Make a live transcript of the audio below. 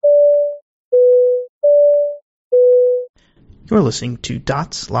You're listening to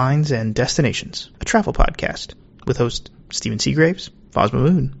Dots, Lines, and Destinations, a travel podcast with hosts Stephen Seagraves, Fosma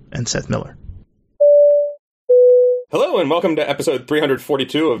Moon, and Seth Miller. Hello and welcome to episode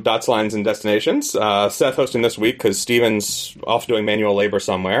 342 of Dots, Lines, and Destinations. Seth hosting this week because Stephen's off doing manual labor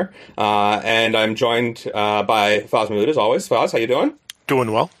somewhere. And I'm joined by Fosma Moon as always. Foz, how you doing?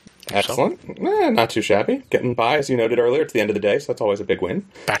 Doing well. Excellent. Not too shabby. Getting by, as you noted earlier, to the end of the day, so that's always a big win.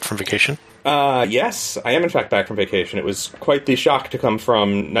 Back from vacation? Yes, I am in fact back from vacation. It was quite the shock to come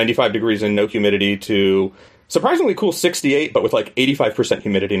from 95 degrees and no humidity to surprisingly cool 68, but with like 85%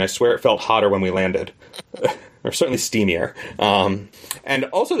 humidity, and I swear it felt hotter when we landed. Or certainly steamier. And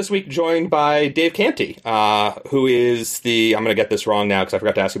also this week joined by Dave Canty, who is the, I'm going to get this wrong now because I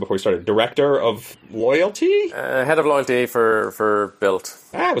forgot to ask you before we started, Director of Loyalty? Head of Loyalty for Built.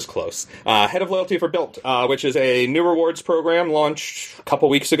 That was close. Head of Loyalty for Built, which is a new rewards program launched a couple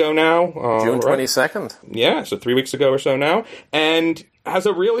weeks ago now. June 22nd. Yeah, so 3 weeks ago or so now. And has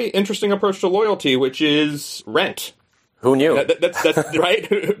a really interesting approach to loyalty, which is rent. Who knew? That's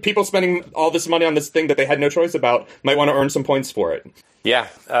right. People spending all this money on this thing that they had no choice about might want to earn some points for it. Yeah.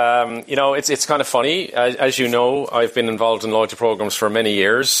 It's kind of funny. As you know, I've been involved in loyalty programs for many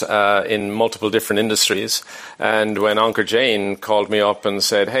years in multiple different industries. And when Ankur Jain called me up and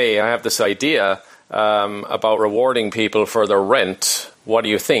said, hey, I have this idea about rewarding people for their rent, what do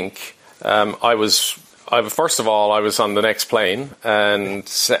you think? First of all, I was on the next plane, and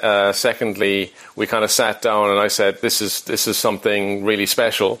secondly, we kind of sat down, and I said, "This is something really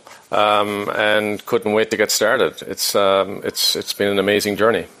special," and couldn't wait to get started. It's been an amazing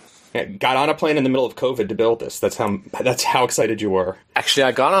journey. Yeah, got on a plane in the middle of COVID to build this. That's how excited you were. Actually,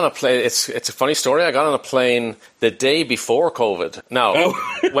 I got on a plane. It's a funny story. I got on a plane the day before COVID. Now,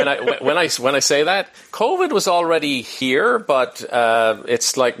 when I say that, COVID was already here, but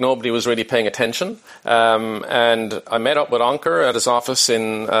it's like nobody was really paying attention. And I met up with Ankur at his office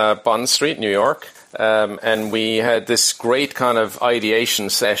in Bond Street, New York. And we had this great kind of ideation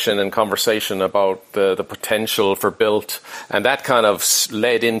session and conversation about the potential for Built, and that kind of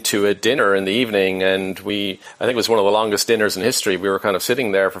led into a dinner in the evening, and I think it was one of the longest dinners in history. We were kind of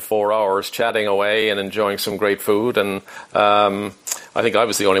sitting there for 4 hours chatting away and enjoying some great food, and I think I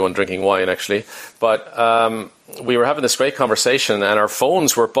was the only one drinking wine actually, but we were having this great conversation and our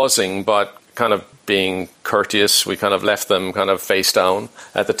phones were buzzing, but kind of being courteous, we kind of left them kind of face down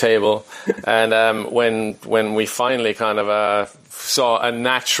at the table. And when we finally kind of saw a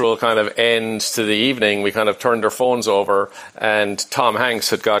natural kind of end to the evening, we kind of turned our phones over, and Tom Hanks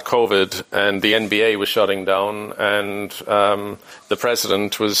had got COVID, and the NBA was shutting down, and the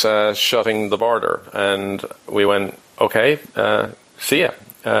president was shutting the border. And we went, okay, see ya.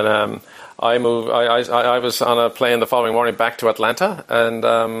 And I was on a plane the following morning back to Atlanta, and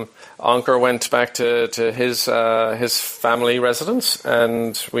Ankur went back to his family residence,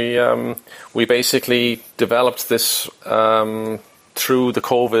 and we basically developed this through the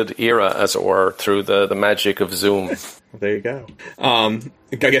COVID era, as it were, through the magic of Zoom. There you go. I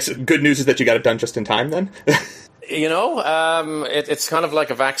guess good news is that you got it done just in time then? You know, it's kind of like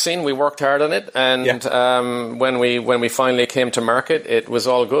a vaccine. We worked hard on it, and when we finally came to market, it was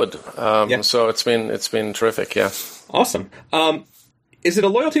all good. So it's been terrific. Yeah, awesome. Is it a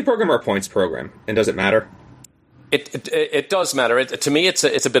loyalty program or a points program, and does it matter? It does matter. To me, it's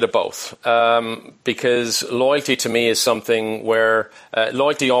a bit of both, because loyalty to me is something where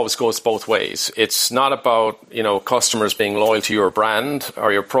loyalty always goes both ways. It's not about customers being loyal to your brand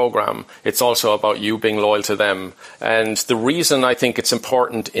or your program. It's also about you being loyal to them. And the reason I think it's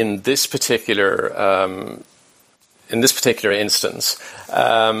important in this particular instance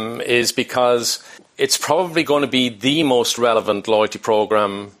is because it's probably going to be the most relevant loyalty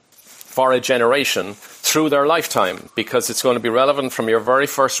program for a generation through their lifetime, because it's going to be relevant from your very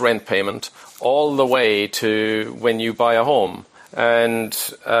first rent payment all the way to when you buy a home. And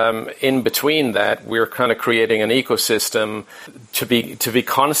in between that, we're kind of creating an ecosystem to be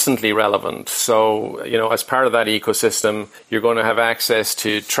constantly relevant. So, as part of that ecosystem, you're going to have access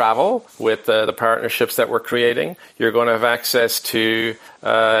to travel with the partnerships that we're creating. You're going to have access to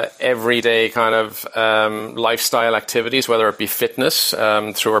everyday kind of lifestyle activities, whether it be fitness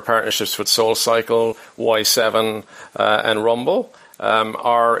through our partnerships with SoulCycle, Y7, and Rumble.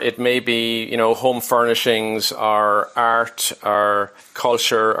 Or it may be, home furnishings, or art, or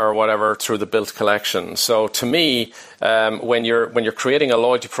culture, or whatever through the Built collection. So to me, when you're creating a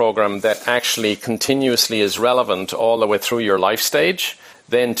loyalty program that actually continuously is relevant all the way through your life stage,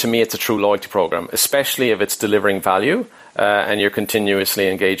 then to me it's a true loyalty program, especially if it's delivering value and you're continuously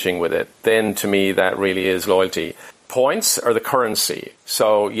engaging with it. Then to me that really is loyalty. points are the currency.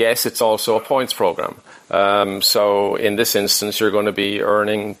 So yes, it's also a points program. So in this instance, you're going to be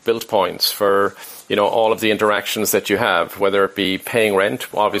earning built points for all of the interactions that you have, whether it be paying rent.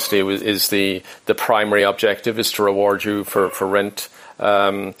 Obviously, is the primary objective is to reward you for rent.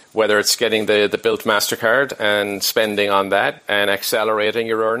 Whether it's getting the built MasterCard and spending on that and accelerating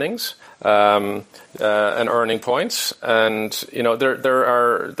your earnings and earning points. And there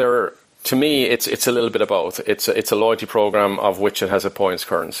are to me it's a little bit of both. It's a loyalty program of which it has a points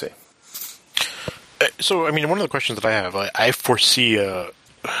currency. So, I mean, one of the questions that I have, I foresee a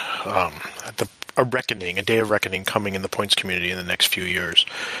reckoning, a day of reckoning coming in the points community in the next few years.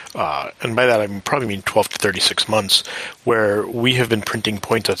 And by that, I probably mean 12 to 36 months, where we have been printing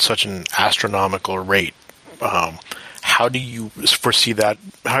points at such an astronomical rate. How do you foresee that?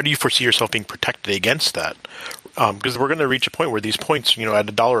 How do you foresee yourself being protected against that? Because we're going to reach a point where these points, at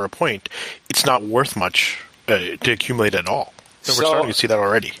 $1 a point, it's not worth much to accumulate at all. And we're starting to see that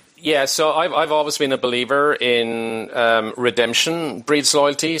already. Yeah, so I've always been a believer in redemption breeds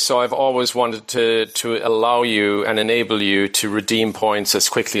loyalty. So I've always wanted to allow you and enable you to redeem points as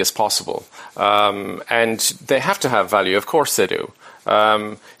quickly as possible. And they have to have value. Of course they do.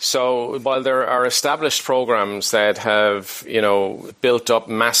 So while there are established programs that have, built up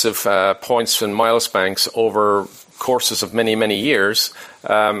massive points and miles banks over courses of many, many years,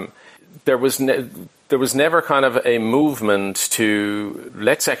 there was never kind of a movement to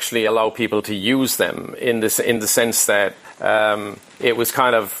let's actually allow people to use them in the sense that it was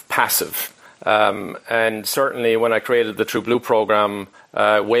kind of passive. And certainly when I created the True Blue program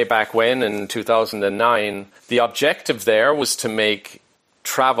way back when in 2009, the objective there was to make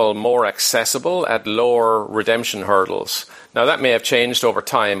travel more accessible at lower redemption hurdles. Now that may have changed over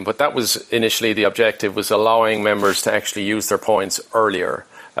time, but that was initially the objective, was allowing members to actually use their points earlier.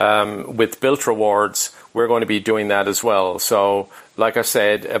 With built rewards, we're going to be doing that as well. So, like I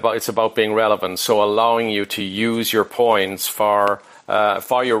said, it's about being relevant. So, allowing you to use your points for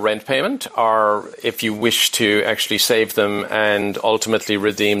your rent payment, or if you wish to actually save them and ultimately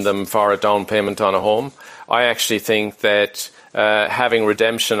redeem them for a down payment on a home. I actually think that having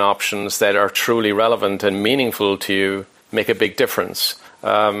redemption options that are truly relevant and meaningful to you make a big difference.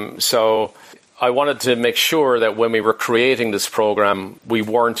 So I wanted to make sure that when we were creating this program, we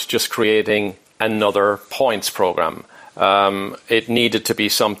weren't just creating another points program. It needed to be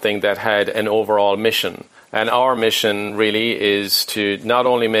something that had an overall mission. And our mission really is to not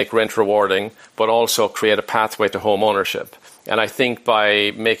only make rent rewarding, but also create a pathway to home ownership. And I think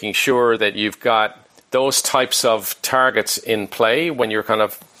by making sure that you've got those types of targets in play when you're kind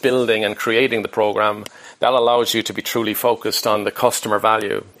of building and creating the program, that allows you to be truly focused on the customer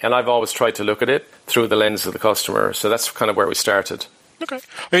value. And I've always tried to look at it through the lens of the customer. So that's kind of where we started. Okay.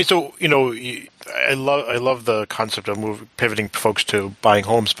 I mean, so, I love the concept of pivoting folks to buying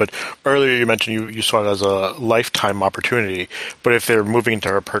homes, but earlier you mentioned you saw it as a lifetime opportunity. But if they're moving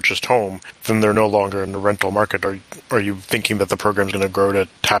into a purchased home, then they're no longer in the rental market. Are you thinking that the program is going to grow to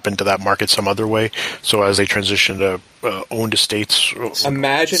tap into that market some other way? So as they transition to owned estates?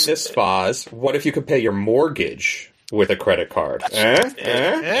 Imagine this, Foz. What if you could pay your mortgage with a credit card? That's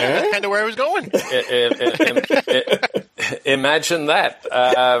kind of where I was going. Imagine that.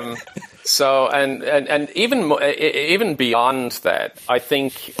 So, and even beyond that, I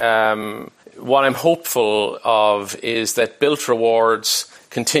think what I'm hopeful of is that built rewards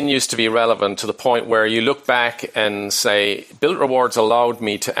continues to be relevant to the point where you look back and say, built rewards allowed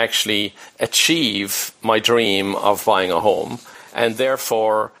me to actually achieve my dream of buying a home. And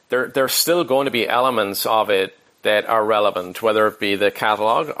therefore, there's still going to be elements of it that are relevant, whether it be the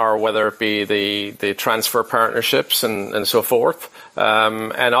catalog or whether it be the transfer partnerships and so forth.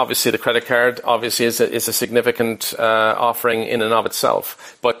 And obviously the credit card obviously is a significant offering in and of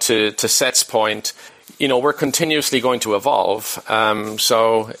itself. But to Seth's point, we're continuously going to evolve.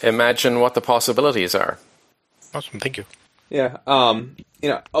 So imagine what the possibilities are. Awesome. Thank you. Yeah.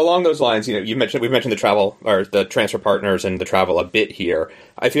 Along those lines, we've mentioned the travel or the transfer partners and the travel a bit here.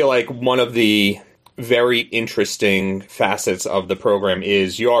 I feel like one of the very interesting facets of the program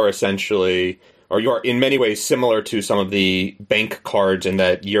is you are in many ways similar to some of the bank cards in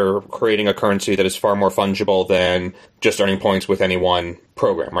that you're creating a currency that is far more fungible than just earning points with any one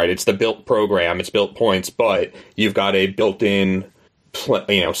program, right? It's the built program, it's built points, but you've got a built-in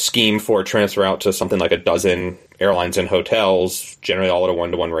scheme for transfer out to something like a dozen airlines and hotels, generally all at a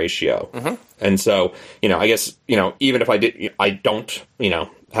 1-to-1 ratio. Mm-hmm. And so, I guess, even if I don't,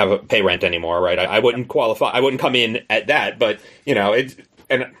 pay rent anymore, right? I wouldn't qualify. I wouldn't come in at that, but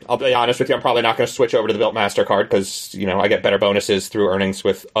and I'll be honest with you, I'm probably not going to switch over to the Built MasterCard because, I get better bonuses through earnings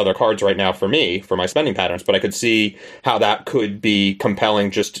with other cards right now for my spending patterns. But I could see how that could be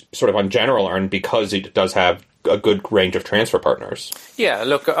compelling just sort of on general earn because it does have a good range of transfer partners. Yeah,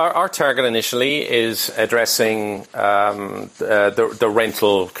 look, our target initially is addressing the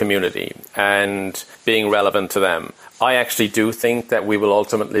rental community and being relevant to them. I actually do think that we will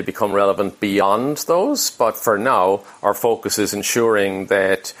ultimately become relevant beyond those, but for now, our focus is ensuring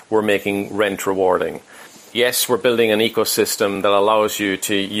that we're making rent rewarding. Yes, we're building an ecosystem that allows you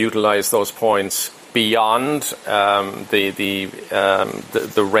to utilize those points beyond the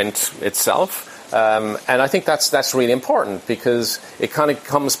rent itself. And I think that's really important because it kind of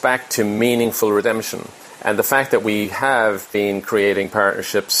comes back to meaningful redemption. And the fact that we have been creating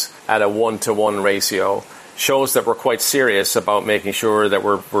partnerships at a 1-to-1 ratio shows that we're quite serious about making sure that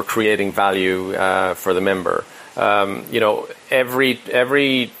we're creating value for the member.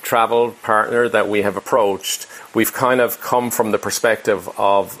 Every travel partner that we have approached, we've kind of come from the perspective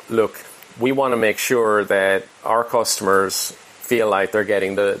of, look, we want to make sure that our customers feel like they're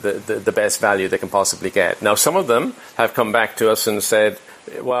getting the best value they can possibly get. Now, some of them have come back to us and said,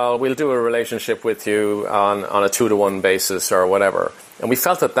 well, we'll do a relationship with you on a 2-to-1 basis or whatever. And we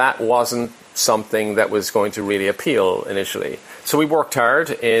felt that wasn't something that was going to really appeal initially. So we worked hard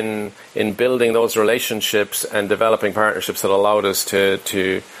in building those relationships and developing partnerships that allowed us to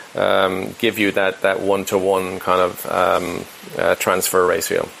give you that 1-to-1 kind of transfer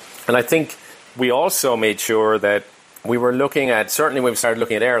ratio. And I think we also made sure that we were looking at, certainly when we started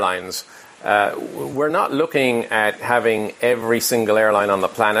looking at airlines, we're not looking at having every single airline on the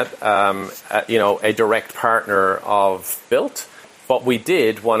planet, a direct partner of Built. But we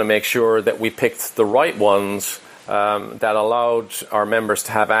did want to make sure that we picked the right ones that allowed our members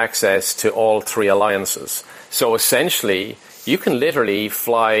to have access to all three alliances. So essentially, you can literally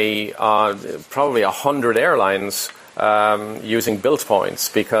fly probably 100 airlines using Built points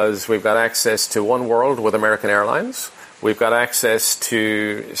because we've got access to One World with American Airlines. We've got access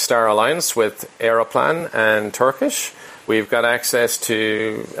to Star Alliance with Aeroplan and Turkish. We've got access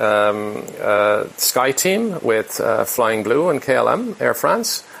to SkyTeam with Flying Blue and KLM, Air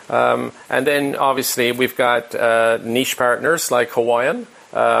France. And then, obviously, we've got niche partners like Hawaiian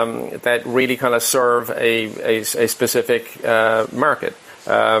that really kind of serve a specific market.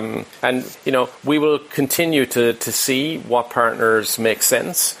 And, we will continue to see what partners make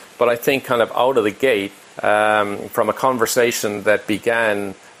sense. But I think kind of out of the gate, from a conversation that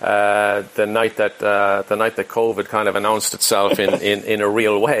began the night that COVID kind of announced itself in a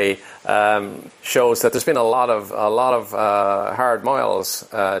real way, shows that there's been a lot of hard miles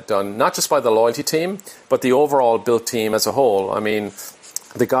done, not just by the loyalty team, but the overall Built team as a whole. I mean,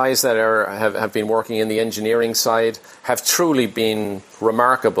 the guys that have been working in the engineering side have truly been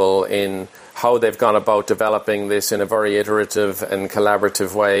remarkable in how they've gone about developing this in a very iterative and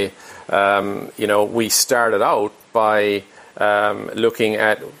collaborative way. We started out by looking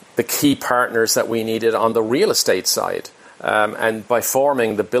at the key partners that we needed on the real estate side. And by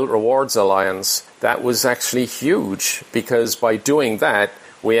forming the Built Rewards Alliance, that was actually huge because by doing that,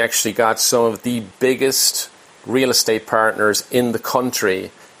 we actually got some of the biggest real estate partners in the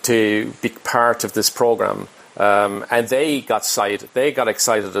country to be part of this program. And they got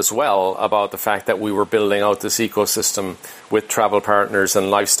excited as well about the fact that we were building out this ecosystem with travel partners and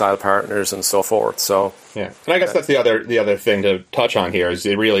lifestyle partners and so forth. So yeah, and I guess that's the other thing to touch on here is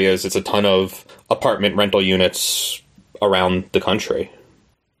it's a ton of apartment rental units around the country,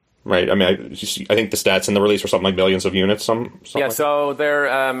 right? I mean, I think the stats in the release were something like millions of units. So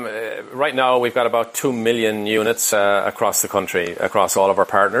they're right now we've got about 2 million units across the country, across all of our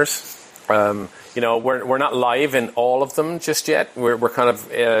partners. We're not live in all of them just yet. We're kind of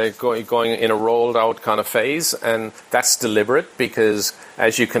going in a rolled out kind of phase, and that's deliberate because,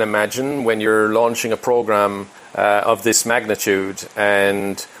 as you can imagine, when you're launching a program of this magnitude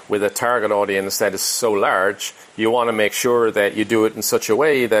and with a target audience that is so large, you want to make sure that you do it in such a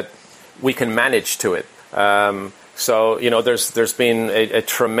way that we can manage to it. So, there's been a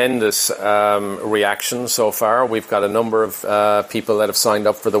tremendous reaction so far. We've got a number of people that have signed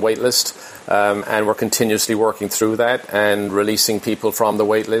up for the waitlist, and we're continuously working through that and releasing people from the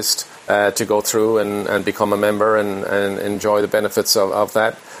waitlist to go through and become a member and enjoy the benefits of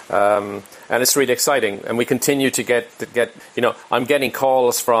that. And it's really exciting. And we continue to get I'm getting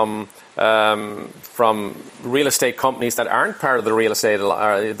calls from real estate companies that aren't part of the real estate,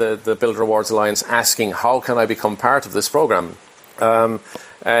 the Built Rewards Alliance, asking, how can I become part of this program?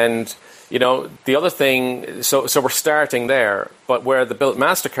 And the other thing, so we're starting there, but where the Built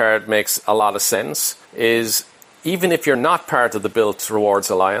MasterCard makes a lot of sense is even if you're not part of the Built Rewards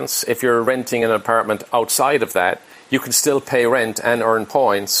Alliance, if you're renting an apartment outside of that, you can still pay rent and earn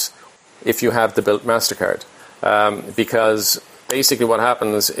points if you have the Built MasterCard. Because basically what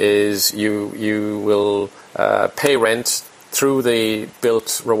happens is you will pay rent through the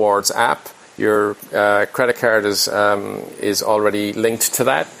Built Rewards app. Your credit card is already linked to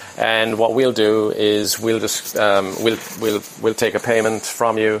that, and what we'll do is we'll take a payment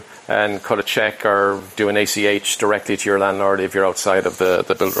from you and cut a check or do an ACH directly to your landlord if you're outside of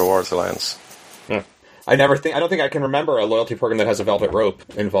the Built Rewards Alliance. I don't think I can remember a loyalty program that has a velvet rope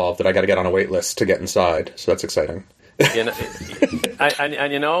involved that I got to get on a wait list to get inside. So that's exciting. You know,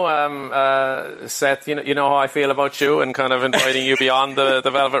 Seth, you know how I feel about you and kind of inviting you beyond the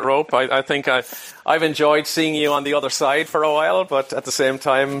velvet rope. I think I've enjoyed seeing you on the other side for a while, but at the same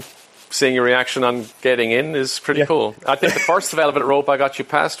time, seeing your reaction on getting in is pretty cool. I think the first velvet rope I got you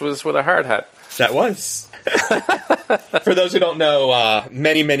past was with a hard hat. That was. For those who don't know,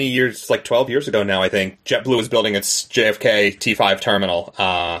 many, many years, like 12 years ago now, I think, JetBlue was building its JFK T5 terminal.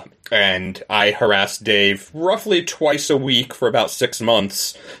 And I harassed Dave roughly twice a week for about 6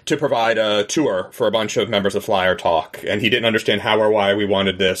 months to provide a tour for a bunch of members of Flyer Talk. And he didn't understand how or why we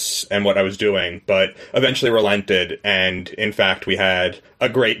wanted this and what I was doing, but eventually relented. And in fact, we had a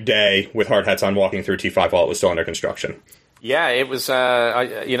great day with hard hats on walking through T5 while it was still under construction. Yeah, it was,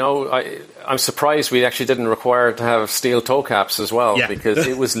 I'm surprised we actually didn't require to have steel toe caps as well, because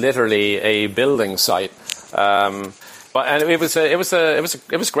it was literally a building site. But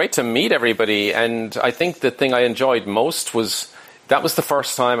it was great to meet everybody, and I think the thing I enjoyed most was that was the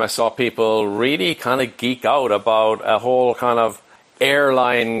first time I saw people really kind of geek out about a whole kind of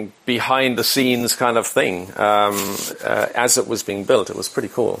airline behind the scenes kind of thing as it was being built. It was pretty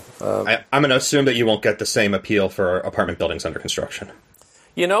cool. I'm going to assume that you won't get the same appeal for apartment buildings under construction.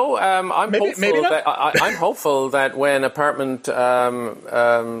 You know, I'm hopeful that when apartment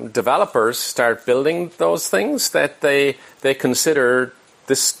developers start building those things, that they consider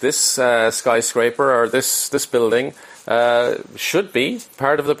this skyscraper or this building should be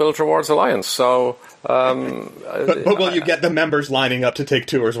part of the Built Rewards Alliance. So, but will you get the members lining up to take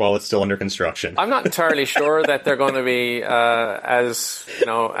tours while it's still under construction? I'm not entirely sure that they're going to be as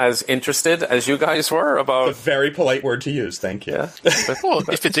interested as you guys were about. A very polite word to use. Thank you. Yeah. Well,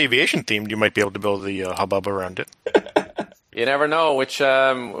 if it's aviation themed, you might be able to build the hubbub around it. You never know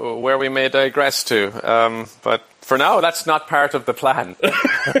where we may digress to, but. For now, that's not part of the plan.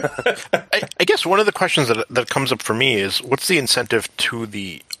 I guess one of the questions that comes up for me is, what's the incentive to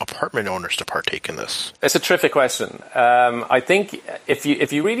the apartment owners to partake in this? It's a terrific question. I think if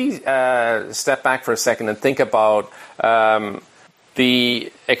you really step back for a second and think about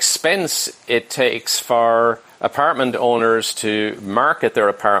the expense it takes for apartment owners to market their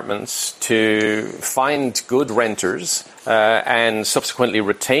apartments, to find good renters, and subsequently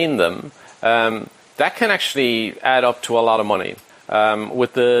retain them, that can actually add up to a lot of money.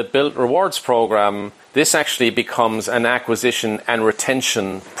 With the Built Rewards program, this actually becomes an acquisition and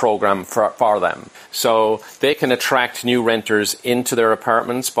retention program for them. So they can attract new renters into their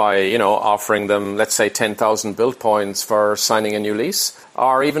apartments by, offering them, let's say, 10,000 Built points for signing a new lease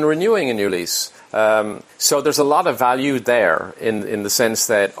or even renewing a new lease. So there's a lot of value there in the sense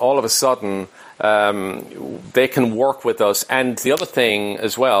that all of a sudden they can work with us. And the other thing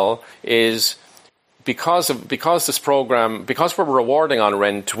as well is because this program, because we're rewarding on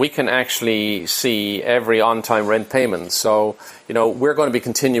rent, we can actually see every on-time rent payment. So, we're going to be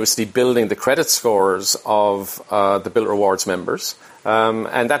continuously building the credit scores of the Built Rewards members.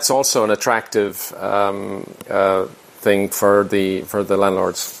 And that's also an attractive thing for the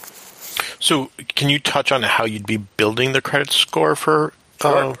landlords. So can you touch on how you'd be building the credit score for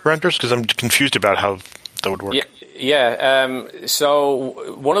renters? Because I'm confused about how that would work. Yeah.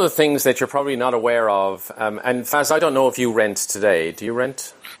 So one of the things that you're probably not aware of, and Faz, I don't know if you rent today. Do you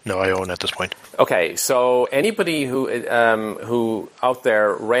rent? No, I own at this point. Okay, so anybody who out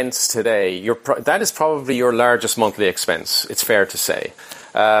there rents today, that is probably your largest monthly expense. It's fair to say,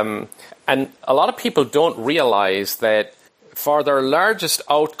 and a lot of people don't realize that for their largest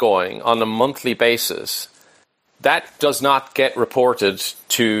outgoing on a monthly basis, that does not get reported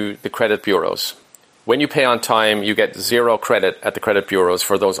to the credit bureaus. When you pay on time, you get 0 credit at the credit bureaus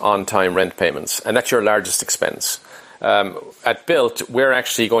for those on-time rent payments, and that's your largest expense. At Built, we're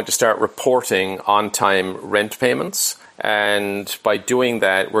actually going to start reporting on-time rent payments, and by doing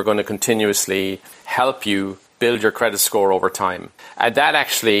that, we're going to continuously help you build your credit score over time. And that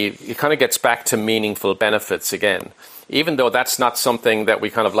actually, it kind of gets back to meaningful benefits again. even though that's not something that we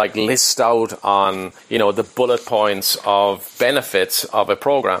kind of like list out on, the bullet points of benefits of a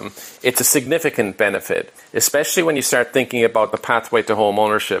program, it's a significant benefit, especially when you start thinking about the pathway to home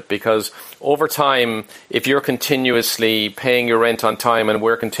ownership, because over time, if you're continuously paying your rent on time and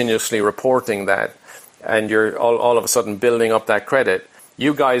we're continuously reporting that, and you're all of a sudden building up that credit,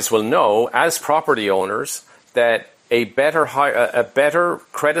 you guys will know as property owners that a better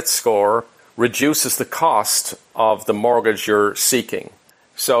credit score reduces the cost of the mortgage you're seeking.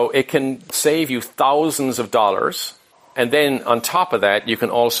 So it can save you thousands of dollars. And then on top of that, you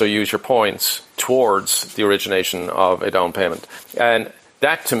can also use your points towards the origination of a down payment. And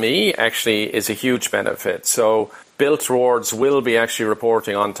that, to me, actually is a huge benefit. So Built Rewards will be actually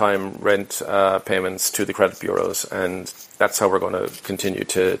reporting on-time rent payments to the credit bureaus, and that's how we're going to continue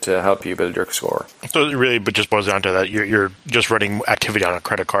to help you build your score. So it really but just boils down to that you're just running activity on a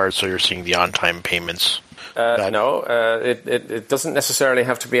credit card, so you're seeing the on-time payments. No, it doesn't necessarily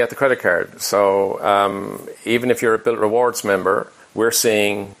have to be at the credit card. So even if you're a Built Rewards member, we're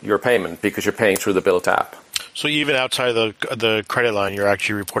seeing your payment because you're paying through the Built app. So even outside the credit line, you're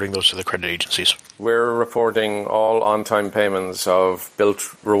actually reporting those to the credit agencies? We're reporting all on-time payments of Built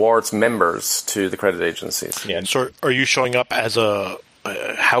Rewards members to the credit agencies. Yeah. So are you showing up as a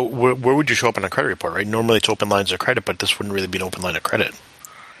where would you show up on a credit report, right? Normally it's open lines of credit, but this wouldn't really be an open line of credit.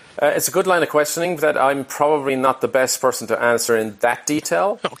 It's a good line of questioning that I'm probably not the best person to answer in that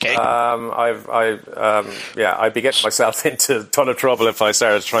detail. Okay. I'd be getting myself into a ton of trouble if I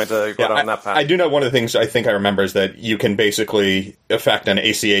started trying to go down that path. I do know one of the things I think I remember is that you can basically effect an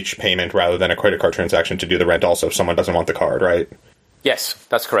ACH payment rather than a credit card transaction to do the rent also if someone doesn't want the card, right? Yes,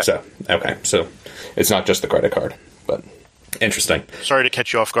 that's correct. So it's not just the credit card, but interesting. Sorry to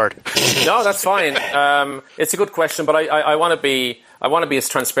catch you off guard. No, that's fine. It's a good question, but I want to be as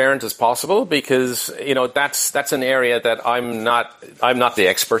transparent as possible because that's an area that I'm not the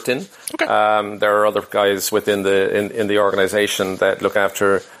expert in. Okay. There are other guys within in the organization that look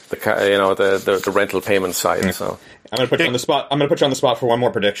after the rental payment side. Mm. So I'm going to put you on the spot. I'm going to put you on the spot for one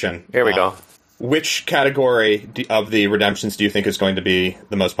more prediction. Here we go. Which category of the redemptions do you think is going to be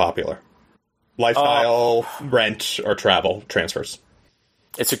the most popular? Lifestyle, rent, or travel transfers?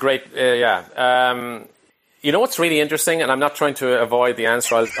 It's a great, you know what's really interesting, and I'm not trying to avoid the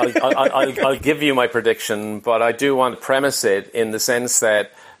answer. I'll give you my prediction, but I do want to premise it in the sense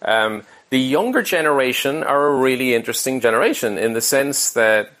that the younger generation are a really interesting generation in the sense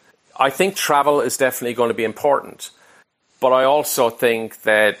that I think travel is definitely going to be important, but I also think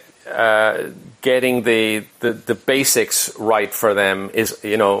that getting the basics right for them is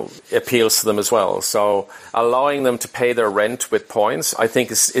appeals to them as well. So allowing them to pay their rent with points, I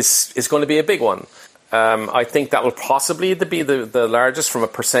think is going to be a big one. I think that will possibly be the largest from a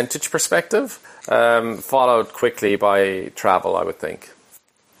percentage perspective, followed quickly by travel, I would think.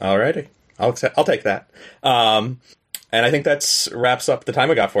 Alrighty, I'll take that. And I think that wraps up the time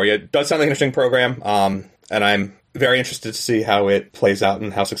we got for you. It does sound like an interesting program, and I'm very interested to see how it plays out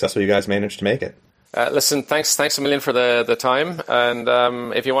and how successful you guys managed to make it. Listen, thanks a million for the time.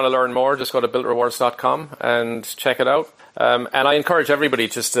 And if you want to learn more, just go to builtrewards.com and check it out. And I encourage everybody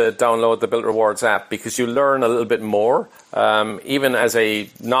just to download the Built Rewards app because you learn a little bit more. Even as a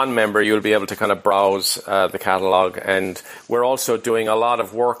non-member, you'll be able to kind of browse the catalog. And we're also doing a lot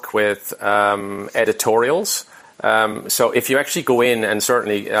of work with editorials. So if you actually go in, and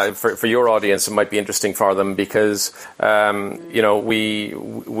certainly for your audience, it might be interesting for them because we're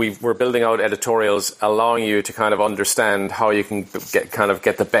building out editorials allowing you to kind of understand how you can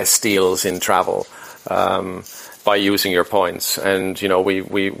get the best deals in travel by using your points. And we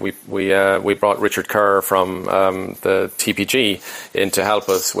brought Richard Kerr from the TPG in to help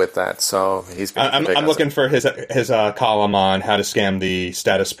us with that. So he's been I'm looking for his column on how to scam the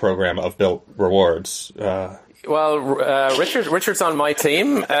status program of Built Rewards. Well, Richard's on my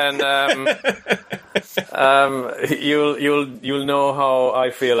team, and you'll know how I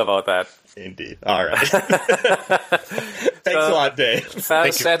feel about that. Indeed. All right. Thanks a lot, Dave.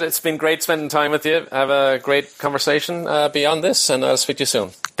 As said, it's been great spending time with you. Have a great conversation beyond this, and I'll speak to you soon.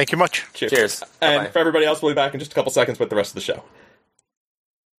 Thank you much. Cheers. And Bye-bye. For everybody else, we'll be back in just a couple seconds with the rest of the show.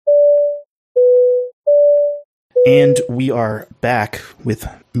 And we are back with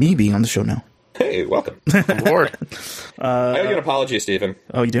me being on the show now. Hey, welcome. Lord. I owe you an apology, Stephen.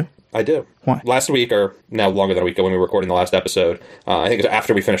 Oh, you do? I do. Why? Last week, or now longer than a week ago when we were recording the last episode, I think it was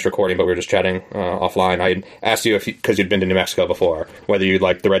after we finished recording, but we were just chatting offline. I asked you, because you'd been to New Mexico before, whether you'd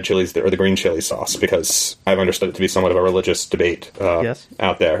like the red chilies or the green chili sauce, because I've understood it to be somewhat of a religious debate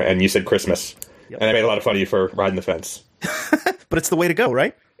out there. And you said Christmas. Yep. And I made a lot of fun of you for riding the fence. But it's the way to go,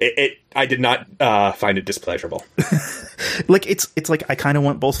 right? I did not find it displeasurable. Like it's like I kind of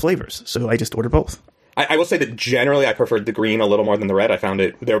want both flavors, so I just order both. I will say that generally I preferred the green a little more than the red. I found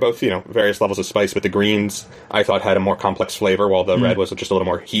they were both, various levels of spice, but the greens I thought had a more complex flavor, while the red was just a little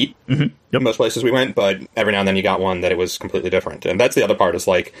more heat. Mm-hmm. Yep. Most places we went, but every now and then you got one that it was completely different. And that's the other part, is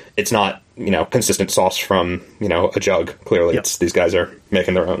like, it's not, consistent sauce from, a jug. Clearly, Yep. these guys are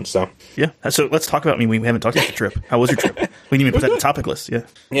making their own, so. Yeah. So let's talk about, we haven't talked about the trip. How was your trip? We didn't even put that in the topic list, yeah.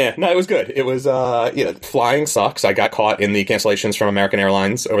 Yeah, no, it was good. It was, flying sucks. I got caught in the cancellations from American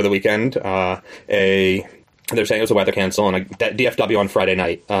Airlines over the weekend. They're saying it was a weather cancel, and DFW on Friday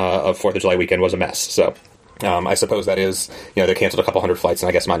night of 4th of July weekend was a mess. So I suppose that is, they canceled a couple hundred flights, and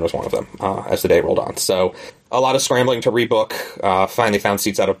I guess mine was one of them as the day rolled on. So a lot of scrambling to rebook. Finally found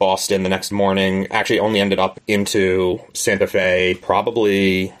seats out of Boston the next morning. Actually only ended up into Santa Fe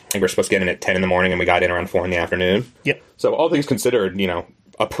probably, I think we were supposed to get in at 10 in the morning, and we got in around 4 in the afternoon. Yep. So all things considered,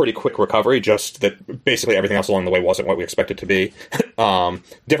 a pretty quick recovery, just that basically everything else along the way wasn't what we expected to be.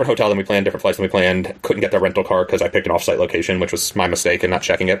 Different hotel than we planned, different flights than we planned. Couldn't get the rental car because I picked an off-site location, which was my mistake in not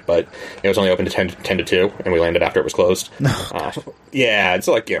checking it, but it was only open to 10 to 2, and we landed after it was closed. Yeah, and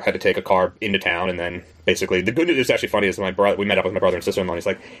so had to take a car into town, and then basically, the good news is actually funny is we met up with my brother and sister-in-law, and he's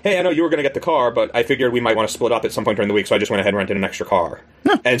like, hey, I know you were going to get the car, but I figured we might want to split up at some point during the week, so I just went ahead and rented an extra car.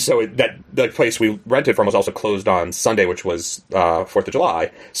 And so the place we rented from was also closed on Sunday, which was 4th of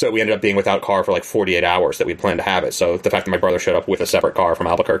July, so we ended up being without car for like 48 hours that we'd planned to have it. So the fact that my brother showed up with a separate car from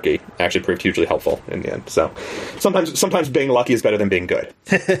Albuquerque actually proved hugely helpful in the end. So sometimes being lucky is better than being good,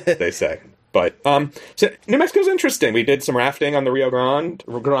 they say. But so New Mexico's interesting. We did some rafting on the Rio Grande,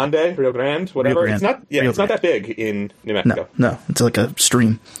 whatever. It's not that big in New Mexico. No, it's like a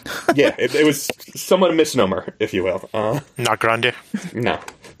stream. Yeah, it was somewhat a misnomer, if you will. Not grande. No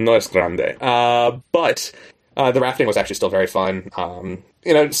es grande. But the rafting was actually still very fun.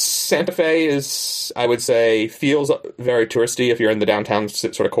 Santa Fe is, I would say, feels very touristy if you're in the downtown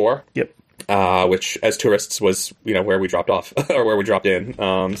sort of core. Yep. Which, as tourists, was, where we dropped off, or where we dropped in.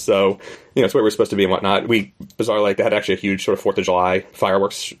 So, it's where we're supposed to be and whatnot. We, bizarrely, they had actually a huge sort of 4th of July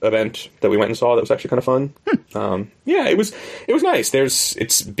fireworks event that we went and saw that was actually kind of fun. Yeah, it was nice.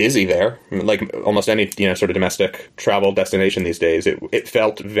 It's busy there. Like almost any, sort of domestic travel destination these days. It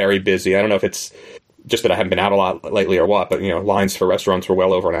felt very busy. I don't know if it's just that I haven't been out a lot lately or what, but, lines for restaurants were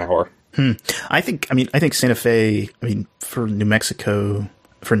well over an hour. I think Santa Fe, for New Mexico,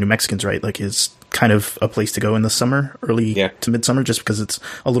 for New Mexicans, right, like, is kind of a place to go in the summer, early to midsummer, just because it's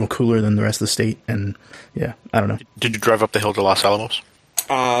a little cooler than the rest of the state. And yeah, I don't know. Did you drive up the hill to Los Alamos?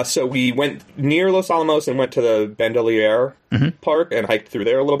 So we went near Los Alamos and went to the Bandelier Park and hiked through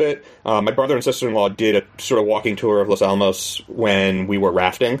there a little bit. My brother and sister-in-law did a sort of walking tour of Los Alamos when we were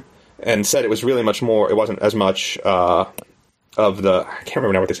rafting, and said it was really much more, it wasn't as much of the, I can't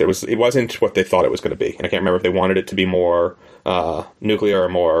remember now what they said. It wasn't what they thought it was going to be. And I can't remember if they wanted it to be more nuclear or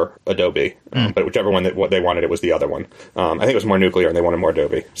more Adobe. But whichever one what they wanted, it was the other one. I think it was more nuclear and they wanted more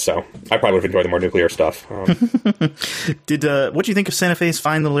Adobe. So I probably would have enjoyed the more nuclear stuff. What do you think of Santa Fe's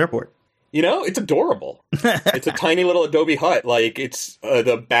fine little airport? It's adorable. It's a tiny little adobe hut. Like, it's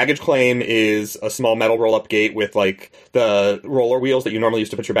the baggage claim is a small metal roll-up gate with, like, the roller wheels that you normally use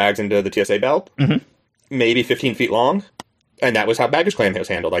to put your bags into the TSA belt. Maybe 15 feet long. And that was how baggage claim was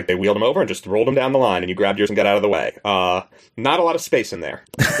handled. Like, they wheeled them over and just rolled them down the line, and you grabbed yours and got out of the way. Not a lot of space in there,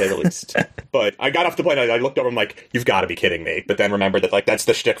 to say the least. But I got off the plane, I looked over, and I'm like, you've got to be kidding me. But then remembered that, like, that's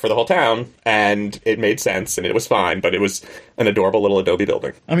the shtick for the whole town, and it made sense, and it was fine. But it was an adorable little adobe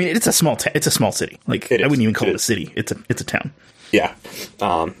building. It's a small city. Like, I wouldn't even call it a city. It's a town. Yeah.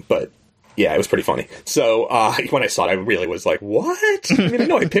 But yeah, it was pretty funny. So when I saw it, I really was like, what? I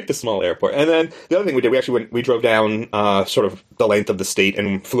know I picked a small airport. And then the other thing we did, we drove down sort of the length of the state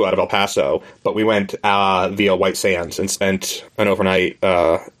and flew out of El Paso. But we went via White Sands and spent an overnight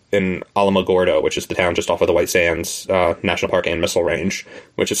in Alamogordo, which is the town just off of the White Sands National Park and Missile Range,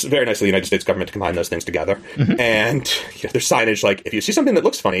 which is very nice of the United States government to combine those things together. And there's signage like, if you see something that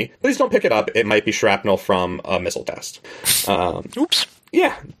looks funny, please don't pick it up. It might be shrapnel from a missile test. Oops.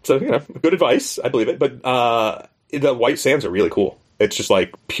 Yeah, so, good advice. I believe it. But the White Sands are really cool. It's just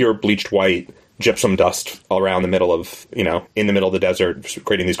like pure bleached white gypsum dust all around the middle of, in the middle of the desert,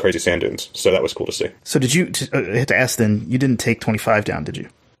 creating these crazy sand dunes. So that was cool to see. So did you, I have to ask then, you didn't take 25 down, did you?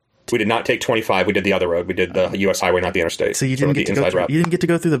 We did not take 25. We did the other road. We did the U.S. highway, not the interstate. So you didn't get to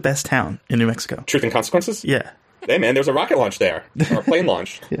go through the best town in New Mexico. Truth and Consequences? Yeah. Hey, man, there was a rocket launch there. Or a plane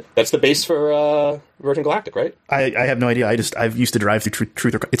launch. Yeah. That's the base for Virgin Galactic, right? I have no idea. I've used to drive through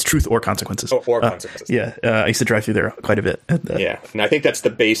Truth or Consequences. Or Consequences. Yeah. I used to drive through there quite a bit. Yeah. And I think that's the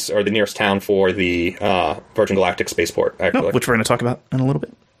base or the nearest town for the Virgin Galactic spaceport, actually. Which we're going to talk about in a little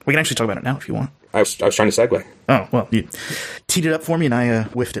bit. We can actually talk about it now if you want. I was trying to segue. Oh, well, you teed it up for me and I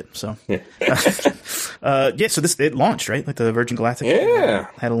whiffed it. So, yeah. So it launched, right? Like the Virgin Galactic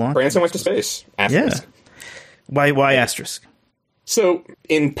had a launch. Branson went to space. Asterisk. Yeah. Why asterisk? So,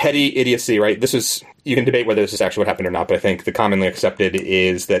 in petty idiocy, right, you can debate whether this is actually what happened or not, but I think the commonly accepted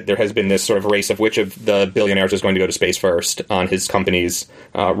is that there has been this sort of race of which of the billionaires is going to go to space first on his company's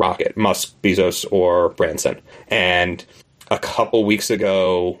rocket, Musk, Bezos, or Branson. And a couple weeks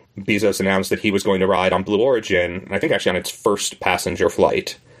ago, Bezos announced that he was going to ride on Blue Origin, I think actually on its first passenger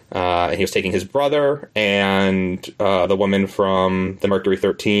flight. And he was taking his brother and the woman from the Mercury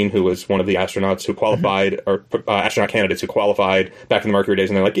 13, who was one of the astronauts who qualified, or astronaut candidates who qualified back in the Mercury days.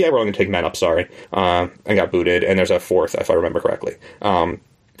 And they're like, yeah, we're only going to take men up, sorry. And got booted. And there's a fourth, if I remember correctly.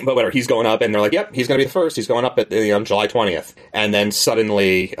 But whatever, he's going up, and they're like, yep, he's going to be the first. He's going up at July 20th. And then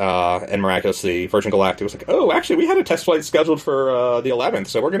suddenly, and miraculously, Virgin Galactic was like, oh, actually, we had a test flight scheduled for the 11th,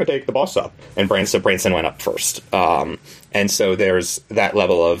 so we're going to take the boss up. And Branson went up first. And so there's that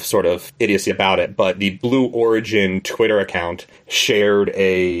level of sort of idiocy about it. But the Blue Origin Twitter account shared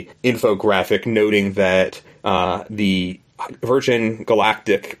a infographic noting that the Virgin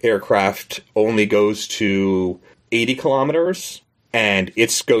Galactic aircraft only goes to 80 kilometers. And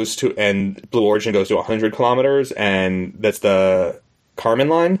Blue Origin goes to 100 kilometers, and that's the Kármán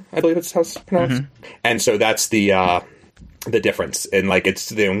line, I believe it's how it's pronounced. Mm-hmm. And so that's the difference. And like it's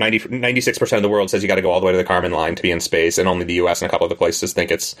 96% of the world says you got to go all the way to the Kármán line to be in space, and only the U.S. and a couple other places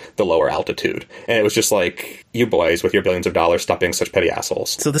think it's the lower altitude. And it was just like, you boys with your billions of dollars, stop being such petty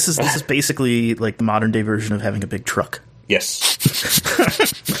assholes. So this is basically like the modern day version of having a big truck. Yes.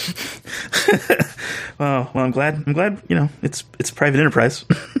 Well, I'm glad. It's a private enterprise.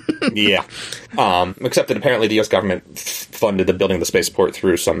 Yeah. Except that apparently the U.S. government funded the building of the spaceport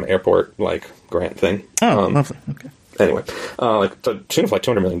through some airport grant thing. Oh, lovely. Okay. Anyway, to tune of like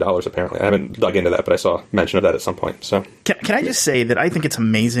 $200 million. Apparently, I haven't dug into that, but I saw mention of that at some point. So, can I just say that I think it's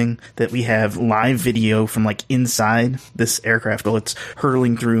amazing that we have live video from like inside this aircraft while it's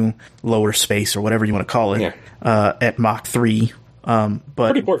hurtling through lower space or whatever you want to call it at Mach 3. But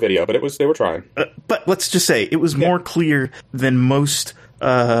pretty poor video, but they were trying. But let's just say it was more clear than most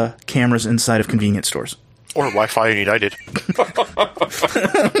cameras inside of convenience stores. Or Wi-Fi in United.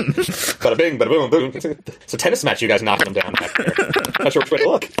 Bada bing, bada boom, boom. It's a tennis match. You guys knocked them down back there. Not sure which way to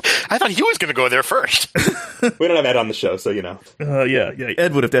look. I thought he was going to go there first. We don't have Ed on the show, so you know. Yeah.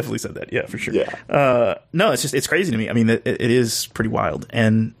 Ed would have definitely said that. Yeah, for sure. Yeah. No, it's crazy to me. I mean, it is pretty wild,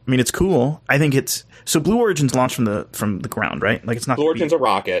 and I mean, it's cool. I think it's so. Blue Origin's launched from the ground, right? Like it's not. Blue Origin's a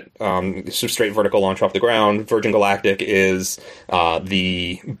rocket, it's a straight vertical launch off the ground. Virgin Galactic is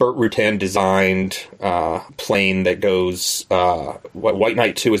the Burt Rutan designed plane that goes. White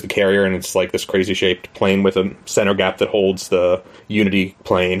Knight 2 is the carrier, and it's like this crazy shaped plane with a center gap that holds the Unity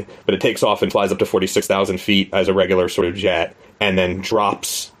plane. But it takes off and flies up to 46,000 feet as a regular sort of jet, and then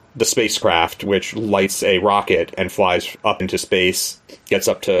drops the spacecraft, which lights a rocket and flies up into space, gets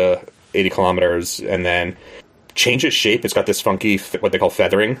up to 80 kilometers, and then changes shape. It's got this funky, what they call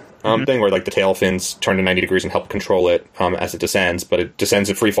feathering thing, where like the tail fins turn to 90 degrees and help control it as it descends. But it descends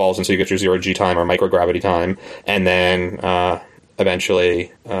in free falls, and so you get your zero G time or microgravity time, and then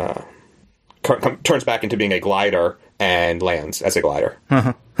eventually turns back into being a glider and lands as a glider.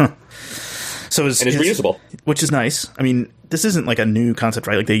 So it's reusable, which is nice. I mean, this isn't like a new concept,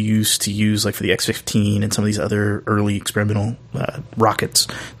 right? Like they used to use like for the X-15 and some of these other early experimental rockets.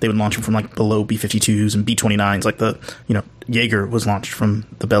 They would launch them from like the low B-52s and B-29s. Like Jaeger was launched from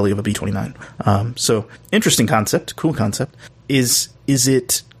the belly of a B-29. So interesting concept, cool concept. Is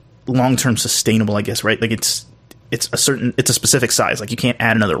it long-term sustainable? I guess, right? Like it's a specific size. Like you can't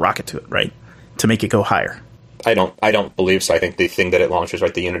add another rocket to it, right? To make it go higher. I don't believe so. I think the thing that it launches,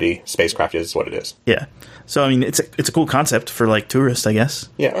 right, the Unity spacecraft is what it is. Yeah. So I mean, it's a cool concept for like tourists, I guess.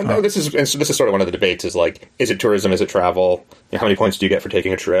 Yeah. No, this is sort of one of the debates. Is like, is it tourism? Is it travel? How many points do you get for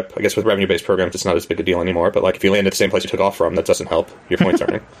taking a trip? I guess with revenue-based programs, it's not as big a deal anymore. But like, if you land at the same place you took off from, that doesn't help your points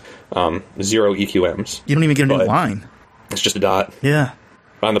earning. 0 EQMs. You don't even get a new line. It's just a dot. Yeah.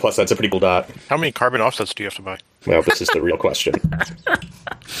 On the plus side, it's a pretty cool dot. How many carbon offsets do you have to buy? Well, this is the real question.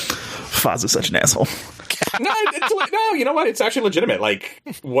 Foz is such an asshole. No, you know what? It's actually legitimate. Like,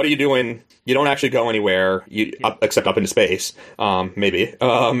 what are you doing? You don't actually go anywhere except up into space, maybe.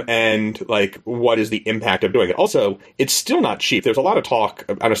 And, like, what is the impact of doing it? Also, it's still not cheap. There's a lot of talk.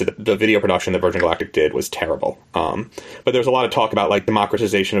 Honestly, the video production that Virgin Galactic did was terrible. But there's a lot of talk about, like,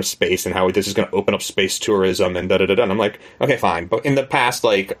 democratization of space and how this is going to open up space tourism and da-da-da-da. And I'm like, okay, fine. But in the past,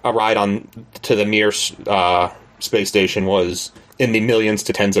 like, a ride on to the Mir space station was in the millions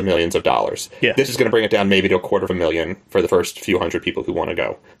to tens of millions of dollars. Yeah. This is going to bring it down maybe to $250,000 for the first few hundred people who want to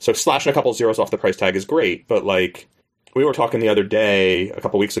go. So slashing a couple zeros off the price tag is great, but like we were talking the other day, a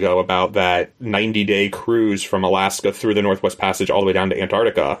couple weeks ago, about that 90-day cruise from Alaska through the Northwest Passage all the way down to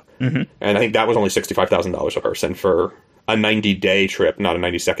Antarctica. Mm-hmm. And I think that was only $65,000 a person for a 90-day trip, not a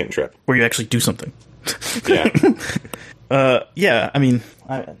 90-second trip. Where you actually do something. Yeah. Yeah, I mean,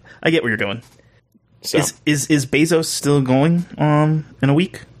 I get where you're going. So. Is Bezos still going in a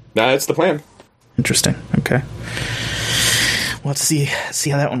week? That's the plan. Interesting. Okay. We'll have to see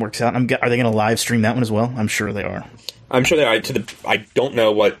how that one works out. Are they going to live stream that one as well? I'm sure they are. I'm sure they are. I don't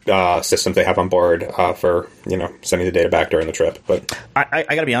know what systems they have on board for sending the data back during the trip. But I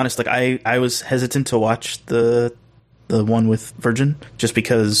got to be honest. Like I was hesitant to watch the one with Virgin just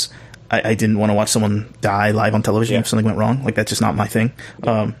because I didn't want to watch someone die live on television if something went wrong. Like that's just not my thing.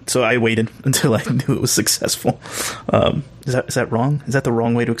 So I waited until I knew it was successful. Is that wrong? Is that the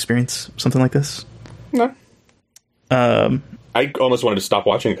wrong way to experience something like this? No. I almost wanted to stop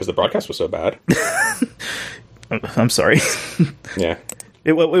watching it because the broadcast was so bad. I'm sorry. Yeah.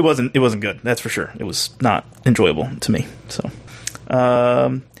 It wasn't good. That's for sure. It was not enjoyable to me. So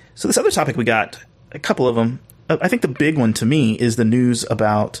this other topic we got, a couple of them. I think the big one to me is the news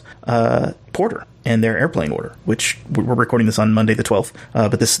about Porter and their airplane order, which we're recording this on Monday the 12th.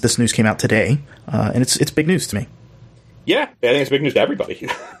 But this news came out today, and it's big news to me. Yeah, I think it's big news to everybody.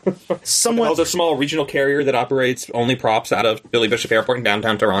 Somewhat. There's a small regional carrier that operates only props out of Billy Bishop Airport in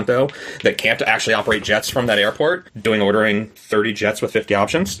downtown Toronto that can't actually operate jets from that airport, ordering 30 jets with 50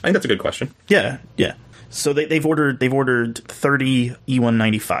 options. I think that's a good question. Yeah. So they've ordered 30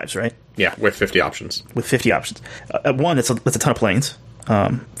 E195s, right? Yeah, with 50 options. With 50 options. One, it's a ton of planes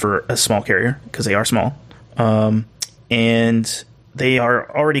for a small carrier because they are small, and they are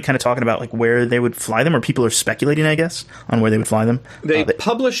already kind of talking about like where they would fly them, or people are speculating, I guess, on where they would fly them. They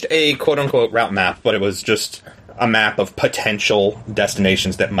published a quote-unquote route map, but it was just a map of potential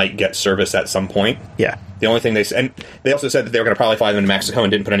destinations that might get service at some point. Yeah. The only thing and they also said that they were going to probably fly them to Mexico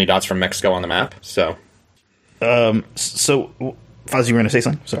and didn't put any dots from Mexico on the map. So, Fuzz, you were going to say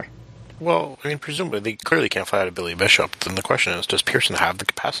something? Sorry. Well, I mean, presumably they clearly can't fly out of Billy Bishop. Then the question is, does Pearson have the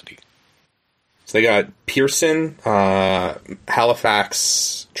capacity? So they got Pearson,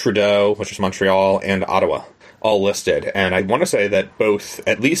 Halifax, Trudeau, which is Montreal, and Ottawa, all listed. And I want to say that both,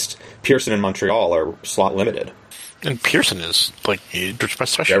 at least Pearson and Montreal, are slot limited. And Pearson is, like,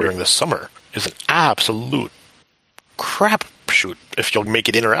 especially during the summer, is an absolute crap shoot if you'll make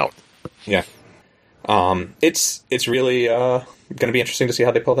it in or out. Yeah. It's really going to be interesting to see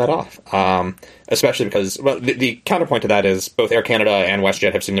how they pull that off. Especially because, well, the counterpoint to that is both Air Canada and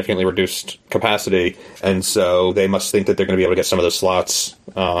WestJet have significantly reduced capacity, and so they must think that they're going to be able to get some of those slots,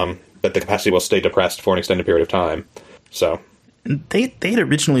 that the capacity will stay depressed for an extended period of time. So they had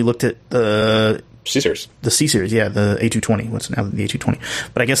originally looked at the C-Series. The C-Series, yeah, the A220. What's now the A220?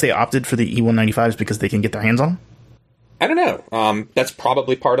 But I guess they opted for the E195s because they can get their hands on them? I don't know. That's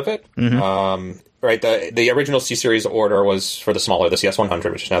probably part of it. Mm-hmm. Right, the original C-Series order was for the smaller, the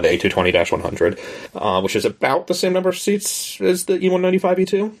CS100, which is now the A220-100, which is about the same number of seats as the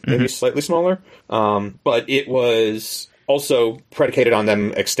E195-E2, maybe slightly smaller. But it was also predicated on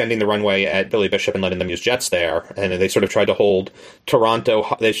them extending the runway at Billy Bishop and letting them use jets there. And they sort of tried to hold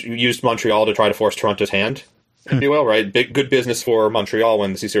Toronto. They used Montreal to try to force Toronto's hand, if you will, right? Good business for Montreal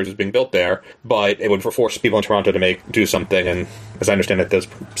when the C-Series was being built there, but it would force people in Toronto to do something, and as I understand it, those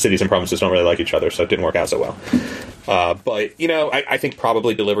cities and provinces don't really like each other, so it didn't work out so well. But, I think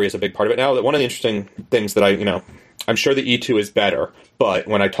probably delivery is a big part of it now. One of the interesting things that I'm sure the E2 is better, but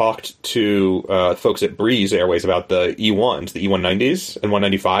when I talked to folks at Breeze Airways about the E1s, the E190s and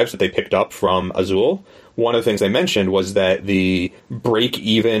 195s that they picked up from Azul, one of the things they mentioned was that the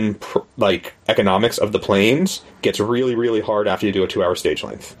break-even economics of the planes gets really, really hard after you do a 2-hour stage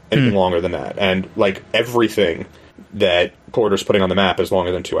length. Anything longer than that. And everything that Porter's putting on the map is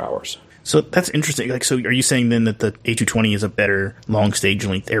longer than 2 hours. So that's interesting. So are you saying then that the A220 is a better long stage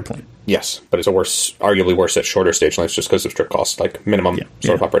length airplane? Yes, but it's arguably worse at shorter stage lengths just because of strict costs, like minimum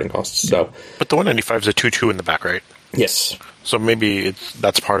of operating costs. So, but the 195 is a 2.2 in the back, right? Yes. So maybe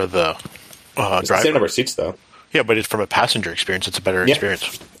that's part of the it's the same number of seats, though. Yeah, but from a passenger experience, it's a better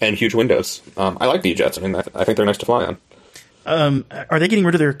experience. And huge windows. I like the jets. I mean, I think they're nice to fly on. Are they getting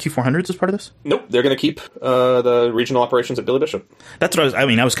rid of their Q400s as part of this? Nope, they're going to keep the regional operations at Billy Bishop. That's what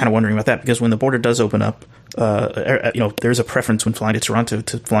I was kind of wondering about that, because when the border does open up, there's a preference when flying to Toronto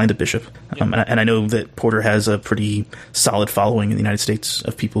to flying to Bishop. And I know that Porter has a pretty solid following in the United States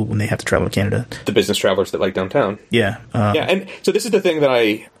of people when they have to travel to Canada. The business travelers that like downtown. Yeah. And so this is the thing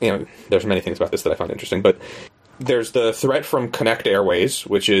that there's many things about this that I find interesting, but there's the threat from Connect Airways,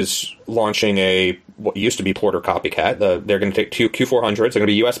 which is launching what used to be Porter copycat. They're going to take two Q400s. They're going to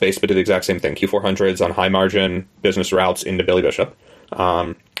be US based, but do the exact same thing. Q400s on high margin business routes into Billy Bishop.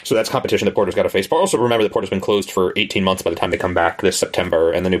 So that's competition that Porter's got to face. But also remember that Porter's been closed for 18 months by the time they come back this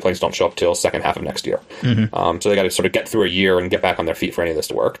September, and the new planes don't show up till second half of next year. Mm-hmm. So they got to sort of get through a year and get back on their feet for any of this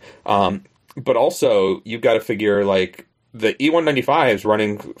to work. But also, you've got to figure, like, the E195s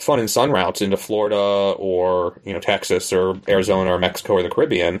running fun and sun routes into Florida or, Texas or Arizona or Mexico or the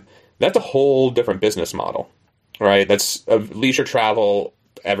Caribbean. That's a whole different business model, right? That's leisure travel,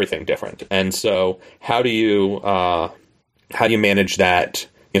 everything different. And so how do you manage that?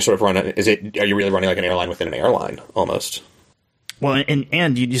 Sort of are you really running like an airline within an airline almost? Well,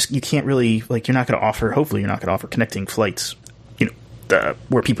 and you can't really, like, hopefully you're not going to offer connecting flights,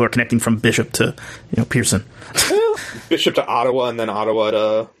 where people are connecting from Bishop to, Pearson. Bishop to Ottawa and then Ottawa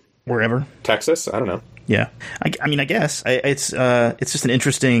to wherever. Texas? I don't know. Yeah. I guess it's just an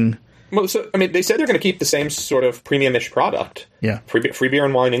interesting. Well, so, they said they're going to keep the same sort of premium-ish product. Yeah. Free beer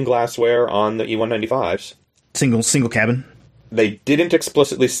and wine in glassware on the E195s. Single cabin. They didn't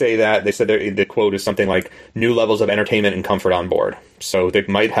explicitly say that. They said the quote is something like new levels of entertainment and comfort on board. So they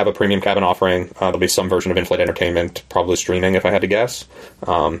might have a premium cabin offering. There'll be some version of in-flight entertainment, probably streaming if I had to guess.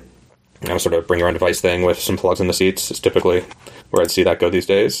 Sort of bring your own device thing with some plugs in the seats is typically where I'd see that go these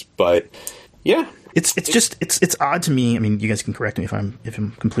days. But yeah. It's odd to me. You guys can correct me if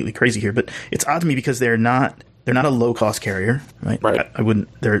I'm completely crazy here, but it's odd to me because they're not a low cost carrier, right? Right. I wouldn't.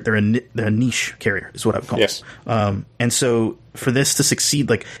 They're a niche carrier, is what I would call it. Yes. And so for this to succeed,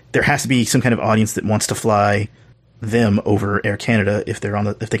 like, there has to be some kind of audience that wants to fly them over Air Canada if they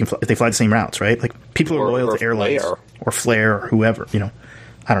fly the same routes, right? Like, people are loyal to airlines or Flair or whoever.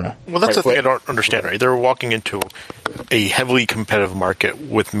 I don't know. Well, that's the thing I don't understand, right? They're walking into a heavily competitive market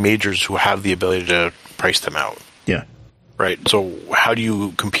with majors who have the ability to price them out. Yeah. Right. So how do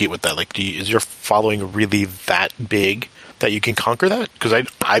you compete with that? Like, is your following really that big that you can conquer that? Because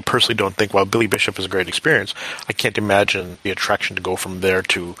I personally don't think, while Billy Bishop is a great experience, I can't imagine the attraction to go from there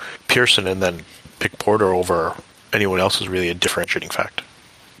to Pearson and then pick Porter over anyone else is really a differentiating fact.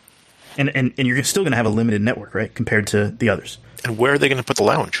 And you're still going to have a limited network, right, compared to the others. And where are they going to put the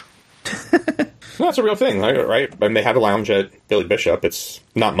lounge? Well, that's a real thing, right? They have a lounge at Billy Bishop. It's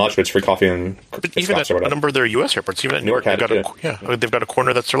not much, but it's free coffee and even at a number of their U.S. airports, even at Newark, they've got a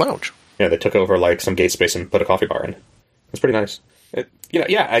corner that's their lounge. Yeah, they took over like some gate space and put a coffee bar in. It's pretty nice.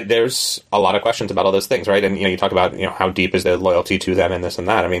 There's a lot of questions about all those things, right? And you talk about how deep is the loyalty to them and this and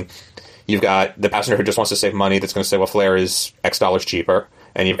that. You've got the passenger who just wants to save money that's going to say, well, Flair is X dollars cheaper.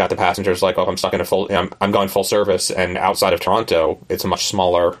 And you've got the passengers like, oh, I'm stuck in I'm going full service. And outside of Toronto, it's a much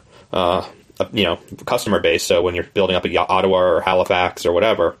smaller, customer base. So when you're building up at Ottawa or Halifax or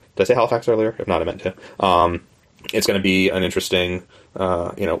whatever, did I say Halifax earlier? If not, I meant to. It's going to be an interesting,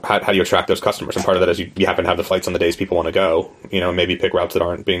 how do you attract those customers? And part of that is you happen to have the flights on the days people want to go, maybe pick routes that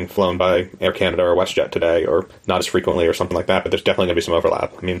aren't being flown by Air Canada or WestJet today, or not as frequently or something like that. But there's definitely going to be some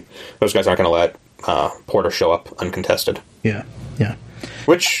overlap. Those guys aren't going to let Porter show up uncontested. Yeah. Yeah.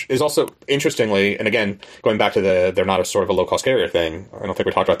 Which is also, interestingly, and again, going back to they're not a sort of a low-cost carrier thing, I don't think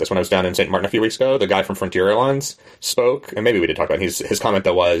we talked about this when I was down in St. Martin a few weeks ago. The guy from Frontier Airlines spoke, and maybe we did talk about it. His comment,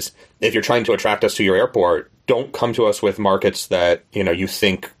 though, was, if you're trying to attract us to your airport, don't come to us with markets that, you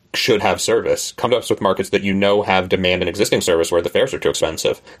think should have service. Come to us with markets that have demand and existing service where the fares are too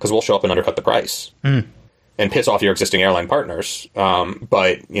expensive, because we'll show up and undercut the price. And piss off your existing airline partners.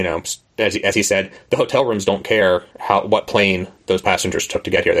 But, as he said, the hotel rooms don't care what plane those passengers took to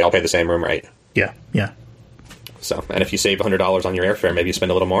get here. They all pay the same room rate. Yeah, yeah. So, and if you save $100 on your airfare, maybe you spend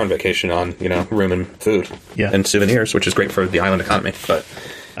a little more on vacation on, room and food. Yeah. And souvenirs, which is great for the island economy. But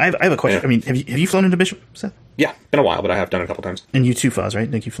I have a question. Yeah. Have you flown into Bishop, Seth? Yeah, been a while, but I have done it a couple times. And you too, Foz, right?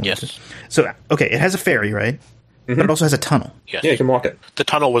 Nick, you've flown Yes. into. So, okay, it has a ferry, right? Mm-hmm. But it also has a tunnel. Yes. Yeah, you can walk it. The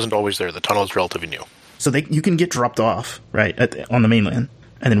tunnel wasn't always there. The tunnel is relatively new. So you can get dropped off, right, on the mainland,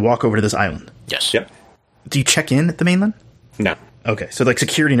 and then walk over to this island. Yes. Yep. Do you check in at the mainland? No. Okay, so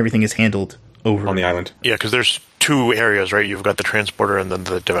security and everything is handled over on the island. Yeah, because there's two areas, right? You've got the transporter and then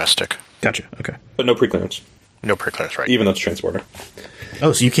the domestic. Gotcha. Okay. But no pre-clearance. No pre-clearance, right? Even though it's transporter.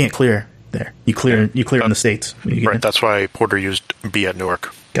 Oh, so you can't clear there. You clear in the States. Right. That's why Porter used B at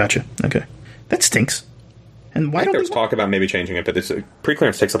Newark. Gotcha. Okay. That stinks. And why I think don't there was talk about maybe changing it, but this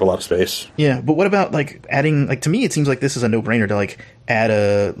pre-clearance takes up a lot of space. Yeah, but what about adding? To me, it seems like this is a no-brainer to add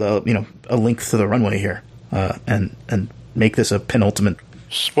a length to the runway here, and make this a penultimate.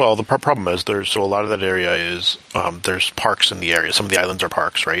 Well, the problem is a lot of that area is there's parks in the area. Some of the islands are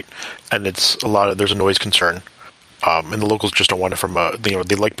parks, right? And there's a noise concern. And the locals just don't want it from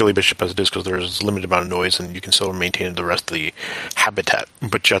they like Billy Bishop as it is because there's a limited amount of noise and you can still maintain the rest of the habitat.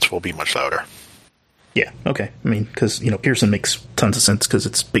 But jets will be much louder. Yeah, okay. I mean, because, Pearson makes tons of sense because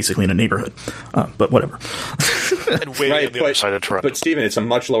it's basically in a neighborhood. But whatever. And way on the other side of Toronto. But, Stephen, it's a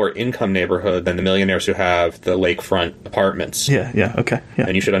much lower income neighborhood than the millionaires who have the lakefront apartments. Yeah, okay. Yeah.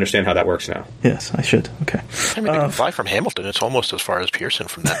 And you should understand how that works now. Yes, I should. Okay. I mean, they can fly from Hamilton. It's almost as far as Pearson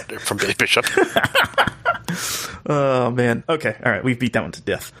from Billy Bishop. Oh, man. Okay, all right. We've beat that one to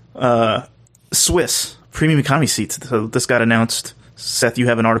death. Swiss premium economy seats. So this got announced. Seth, you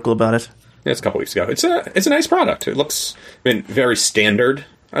have an article about it? Yeah, it's a couple weeks ago. It's a nice product. It looks, very standard,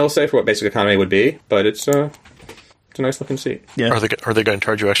 I will say, for what basic economy would be, but it's a nice looking seat. Yeah. Are they going to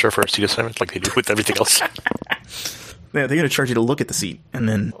charge you extra for a seat assignment like they do with everything else? Yeah, they're going to charge you to look at the seat, and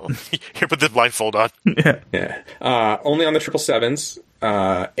then here, put the blindfold on. Yeah. Only on the 777s,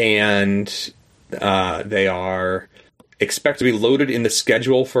 and they are expect to be loaded in the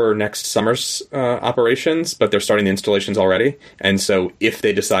schedule for next summer's operations, but they're starting the installations already. And so if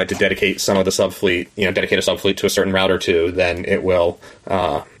they decide to dedicate some of the subfleet, dedicate a subfleet to a certain route or two, then it will,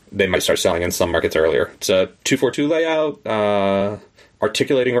 they might start selling in some markets earlier. It's a 242 layout, the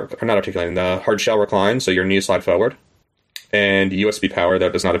hard shell recline, so your knees slide forward. And USB power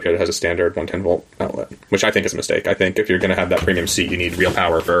that does not appear to has a standard 110-volt outlet, which I think is a mistake. I think if you're going to have that premium seat, you need real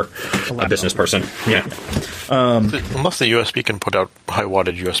power for a business person. Yeah. Unless the USB can put out high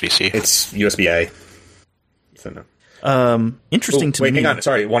wattage USB-C. It's USB-A. So no. Interesting to me. Hang on.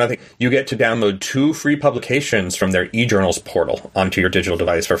 Sorry, one other thing. You get to download 2 free publications from their e-journals portal onto your digital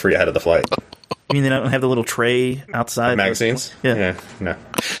device for free ahead of the flight. You mean they don't have the little tray outside? Magazines? Yeah. No.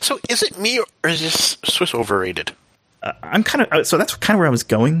 So is it me, or is this Swiss overrated? I'm kind of so that's kind of where I was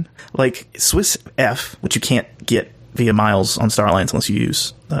going. Like Swiss F, which you can't get via miles on Star Alliance unless you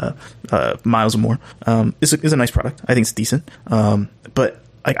use miles or more, is a nice product. I think it's decent, but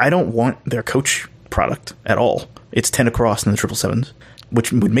I don't want their coach product at all. It's 10 across in the 777s,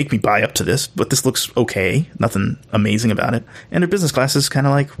 which would make me buy up to this. But this looks okay, nothing amazing about it. And their business class is kind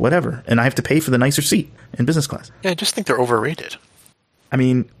of like whatever, and I have to pay for the nicer seat in business class. Yeah, I just think they're overrated. I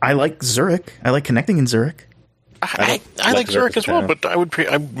mean, I like Zurich. I like connecting in Zurich. I like Zurich as well, but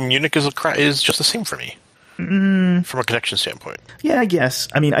Munich is just the same for me from a connection standpoint. Yeah, I guess.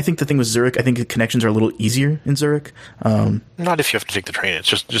 I mean, I think the thing with Zurich, I think the connections are a little easier in Zurich. Not if you have to take the train. It's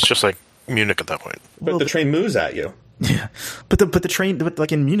just like Munich at that point. But the train moves at you. Yeah, but the train, but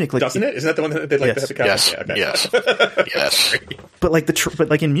like in Munich, like doesn't it? Isn't that the one that they like yes. to have to Yes, yes. But like but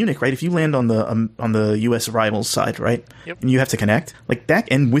like in Munich, right? If you land on the U.S. arrivals side, right, and you have to connect like that,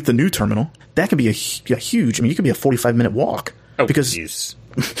 and with the new terminal, that could be a huge. I mean, you could be a 45-minute walk. Oh, because geez.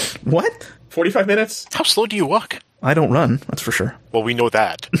 What? 45 minutes? How slow do you walk? I don't run. That's for sure. Well, we know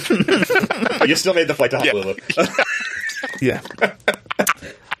that. But you still made the flight to Honolulu. Yeah.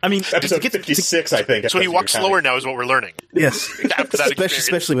 I mean, episode 56, I think. So you walk slower now is what we're learning. Yes. After that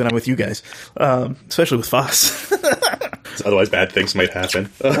especially when I'm with you guys. Especially with Foss. Otherwise, bad things might happen.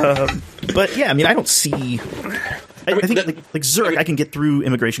 But yeah, I mean, I don't see... I think like Zurich, I can get through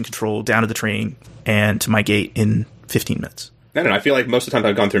immigration control, down to the train, and to my gate in 15 minutes. I don't know. I feel like most of the time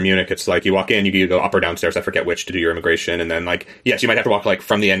I've gone through Munich, it's like you walk in, you go up or downstairs. I forget which to do your immigration, and then like yes, you might have to walk like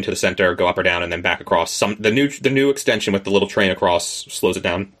from the end to the center, go up or down, and then back across. The new extension with the little train across slows it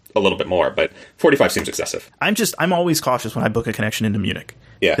down a little bit more, but 45 seems excessive. I'm always cautious when I book a connection into Munich.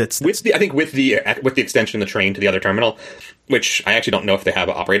 Yeah, I think with the extension of the train to the other terminal, which I actually don't know if they have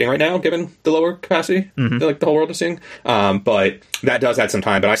operating right now, given the lower capacity like the whole world is seeing. But that does add some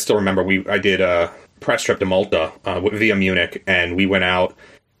time. But I still remember I did a press trip to Malta via Munich, and we went out.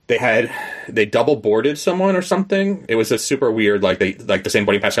 They double boarded someone or something. It was a super weird, the same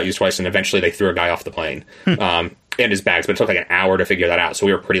boarding pass got used twice, and eventually they threw a guy off the plane and his bags. But it took like an hour to figure that out, so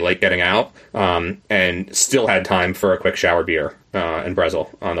we were pretty late getting out, and still had time for a quick shower beer in Bresel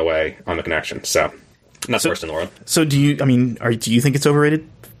on the way on the connection. So not the worst in the world. So do you think it's overrated,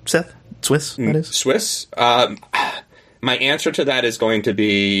 Seth? Swiss, that is? Swiss? My answer to that is going to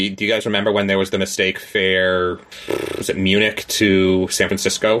be, do you guys remember when there was the mistake fare, was it Munich to San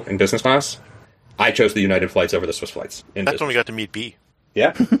Francisco in business class? I chose the United flights over the Swiss flights. That's when we got to meet B.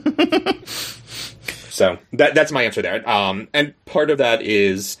 Yeah. So that's my answer there. And part of that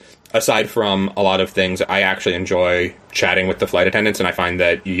is, aside from a lot of things, I actually enjoy chatting with the flight attendants, and I find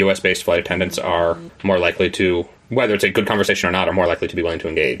that US-based flight attendants are more likely to, whether it's a good conversation or not, are more likely to be willing to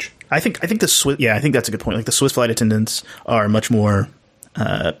engage. I think the Swiss. Yeah, I think that's a good point. Like the Swiss flight attendants are much more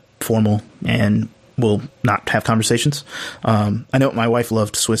formal and will not have conversations. I know my wife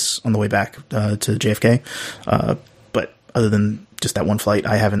loved Swiss on the way back to JFK, but other than just that one flight.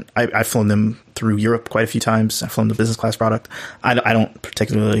 I've flown them through Europe quite a few times. I've flown the business class product. I don't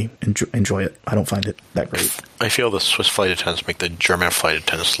particularly enjoy it. I don't find it that great. I feel the Swiss flight attendants make the German flight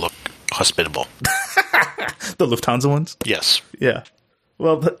attendants look hospitable. The Lufthansa ones? Yes. Yeah.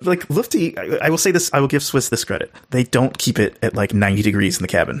 Well, like Lufty, I will say this, I will give Swiss this credit. They don't keep it at like 90 degrees in the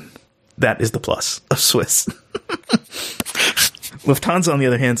cabin. That is the plus of Swiss. Lufthansa, on the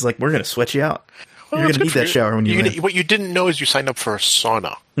other hand, is like, we're going to sweat you out. You're going to need that shower when you land. What you didn't know is you signed up for a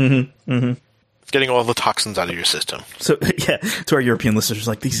sauna. Mm-hmm. Mm-hmm. It's getting all the toxins out of your system. So, yeah, to our European listeners,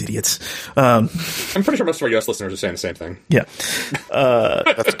 like, these idiots. I'm pretty sure most of our U.S. listeners are saying the same thing. Yeah.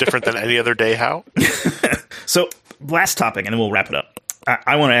 That's different than any other day, how? So, last topic, and then we'll wrap it up.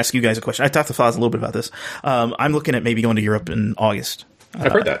 I want to ask you guys a question. I talked to Foz a little bit about this. I'm looking at maybe going to Europe in August.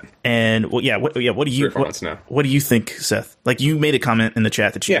 I've heard that. And what do you 3 or 4 months now. What do you think, Seth? Like, you made a comment in the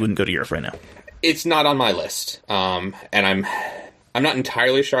chat that you wouldn't go to Europe right now. It's not on my list, and I'm not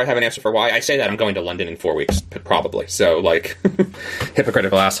entirely sure I have an answer for why. I say that I'm going to London in 4 weeks, probably. So, like,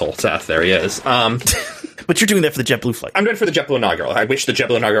 hypocritical asshole Seth, there he is. But you're doing that for the JetBlue flight. I'm doing it for the JetBlue inaugural. I wish the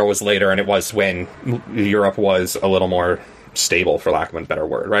JetBlue inaugural was later, and it was when Europe was a little more stable, for lack of a better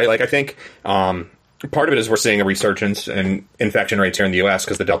word, right? Like, I think part of it is we're seeing a resurgence in infection rates here in the U.S.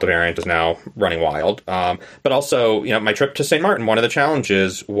 because the Delta variant is now running wild. But also, my trip to St. Martin, one of the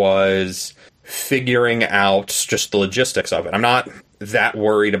challenges was figuring out just the logistics of it. I'm not that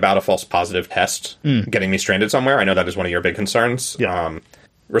worried about a false positive test getting me stranded somewhere. I know that is one of your big concerns. Yeah.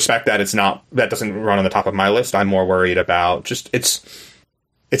 Respect that that doesn't run on the top of my list. I'm more worried about just it's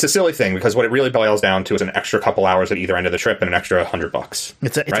a silly thing because what it really boils down to is an extra couple hours at either end of the trip and an extra $100.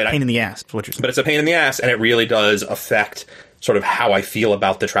 It's a pain in the ass, is what you're saying. But it's a pain in the ass, and it really does affect sort of how I feel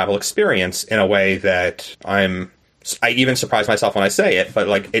about the travel experience in a way that I even surprise myself when I say it, but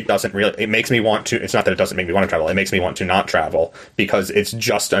like it makes me want to, it's not that it doesn't make me want to travel, it makes me want to not travel because it's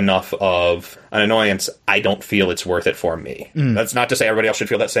just enough of an annoyance. I don't feel it's worth it for me. That's not to say everybody else should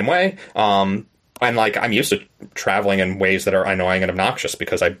feel that same way. And like, I'm used to traveling in ways that are annoying and obnoxious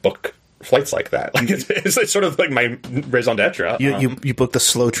because I book flights like that. Like it's sort of like my raison d'etre. You booked the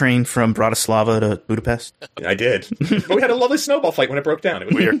slow train from Bratislava to Budapest? I did. But we had a lovely snowball fight when it broke down.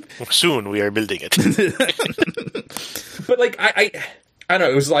 It was Soon we are building it. But like, I don't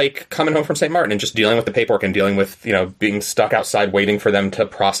know, it was like coming home from St. Martin and just dealing with the paperwork and dealing with, being stuck outside waiting for them to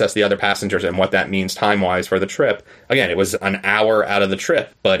process the other passengers and what that means time-wise for the trip. Again, it was an hour out of the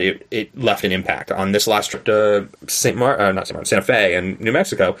trip, but it left an impact. On this last trip to Santa Fe and New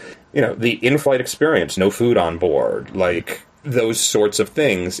Mexico, the in-flight experience, no food on board, like those sorts of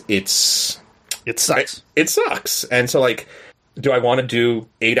things, it sucks. It sucks. And so like, do I want to do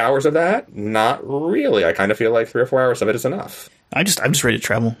 8 hours of that? Not really. I kind of feel like 3 or 4 hours of it is enough. I'm just ready to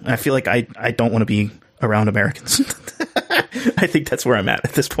travel. I feel like I don't want to be around Americans. I think that's where I'm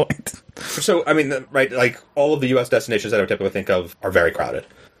at this point. So, I mean, right, like all of the U.S. destinations that I would typically think of are very crowded.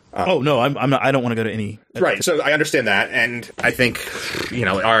 I'm not. I don't want to go to any. Right. So I understand that, and I think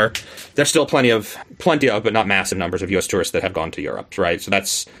there's still plenty of, but not massive numbers of U.S. tourists that have gone to Europe. Right. So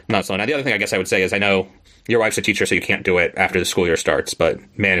that's not so. Now the other thing I guess I would say is I know your wife's a teacher, so you can't do it after the school year starts. But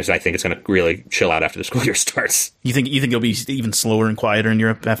man, I think it's going to really chill out after the school year starts. You think it'll be even slower and quieter in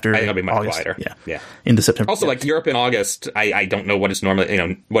Europe after? I think it'll be much August? quieter. Yeah. Into September. Also, like Europe in August, I don't know what it's normally,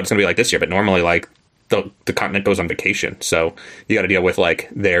 what it's going to be like this year, but normally like the continent goes on vacation, so you got to deal with like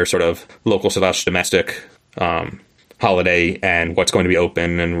their sort of local / domestic holiday and what's going to be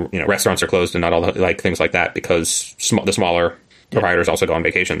open, and restaurants are closed and not all the, like things like that because the smaller providers also go on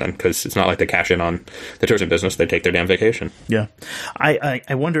vacation then, because it's not like they cash in on the tourism business, they take their damn vacation. Yeah. I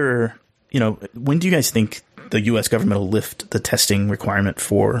wonder, when do you guys think the U.S. government will lift the testing requirement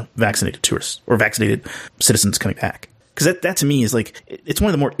for vaccinated tourists or vaccinated citizens coming back? Because that to me is like, it's one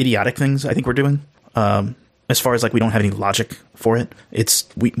of the more idiotic things I think we're doing. As far as like, we don't have any logic for it. It's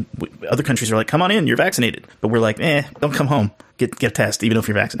we other countries are like, come on in, you're vaccinated. But we're like, don't come home. Get a test, even if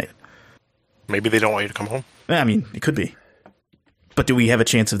you're vaccinated. Maybe they don't want you to come home. I mean, it could be. But do we have a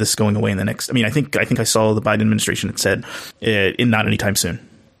chance of this going away in the next? I mean, I think I saw the Biden administration had said not anytime soon.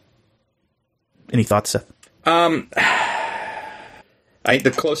 Any thoughts, Seth?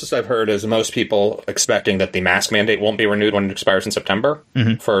 The closest I've heard is most people expecting that the mask mandate won't be renewed when it expires in September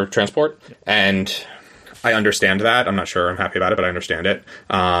for transport. And I understand that. I'm not sure I'm happy about it, but I understand it.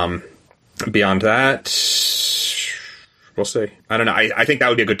 Beyond that, we'll see. I don't know. I think that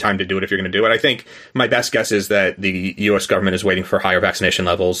would be a good time to do it if you're going to do it. I think my best guess is that the U.S. government is waiting for higher vaccination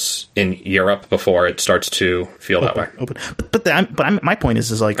levels in Europe before it starts to feel that way. But my point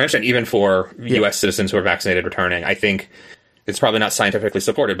is like... I understand even for U.S. citizens who are vaccinated returning, I think it's probably not scientifically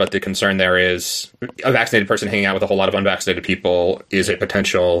supported, but the concern there is a vaccinated person hanging out with a whole lot of unvaccinated people is a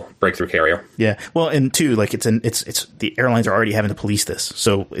potential breakthrough carrier. Yeah. Well, and two, like it's the airlines are already having to police this.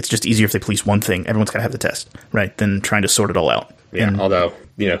 So it's just easier if they police one thing. Everyone's got to have the test, right? Than trying to sort it all out. Yeah. And, although,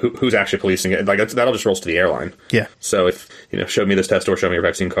 who's actually policing it? Like that'll just rolls to the airline. Yeah. So if, show me this test or show me your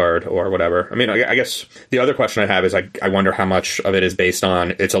vaccine card or whatever. I mean, I guess the other question I have is I wonder how much of it is based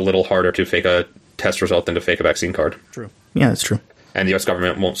on it's a little harder to fake a test result than to fake a vaccine card. True. Yeah, that's true. And the U.S.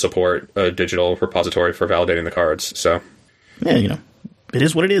 government won't support a digital repository for validating the cards. So, yeah, it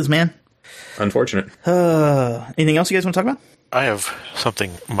is what it is, man. Unfortunate. Anything else you guys want to talk about? I have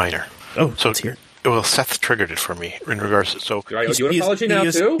something minor. Oh, let's hear it. Well, Seth triggered it for me in regards to... So, do I owe you an apology now,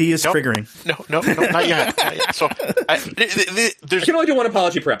 too? He is triggering. No, not yet. Not yet. So, I can only do one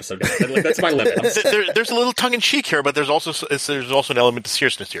apology per episode. That's my limit. There's a little tongue-in-cheek here, but there's also an element of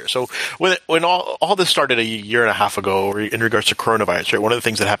seriousness here. So when all this started a year and a half ago in regards to coronavirus, right, one of the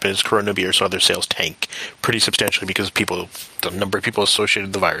things that happened is Corona beer saw their sales tank pretty substantially because the number of people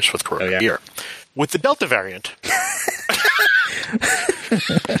associated the virus with Corona beer. With the Delta variant...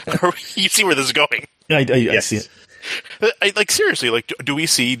 You see where this is going. I see it. Seriously, do we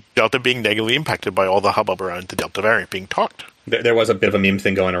see Delta being negatively impacted by all the hubbub around the Delta variant being talked? There was a bit of a meme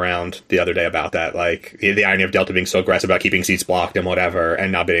thing going around the other day about that, like the irony of Delta being so aggressive about keeping seats blocked and whatever,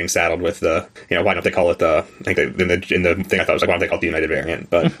 and not being saddled with the, why don't they call it the? I think in the thing I thought it was like, why don't they call it the United variant?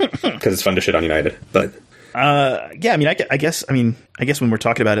 But because it's fun to shit on United, but. Yeah, I mean, I guess when we're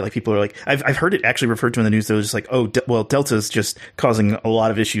talking about it, like people are like, I've heard it actually referred to in the news. Though, just like, oh, well, Delta's just causing a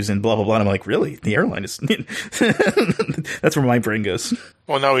lot of issues and blah blah blah. And I'm like, really? The airline is. That's where my brain goes.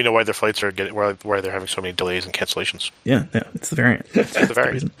 Well, now we know why their flights are why they're having so many delays and cancellations. Yeah, it's the variant. It's the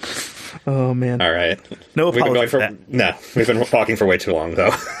variant. Oh man! All right, no apology for that. No, we've been talking for way too long,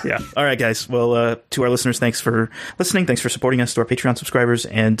 though. Yeah. All right, guys. Well, to our listeners, thanks for listening. Thanks for supporting us. To our Patreon subscribers,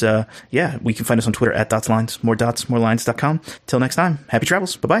 and we can find us on Twitter @DotsLines. More dots, more lines.com. Till next time. Happy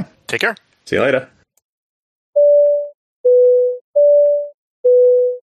travels. Bye bye. Take care. See you later.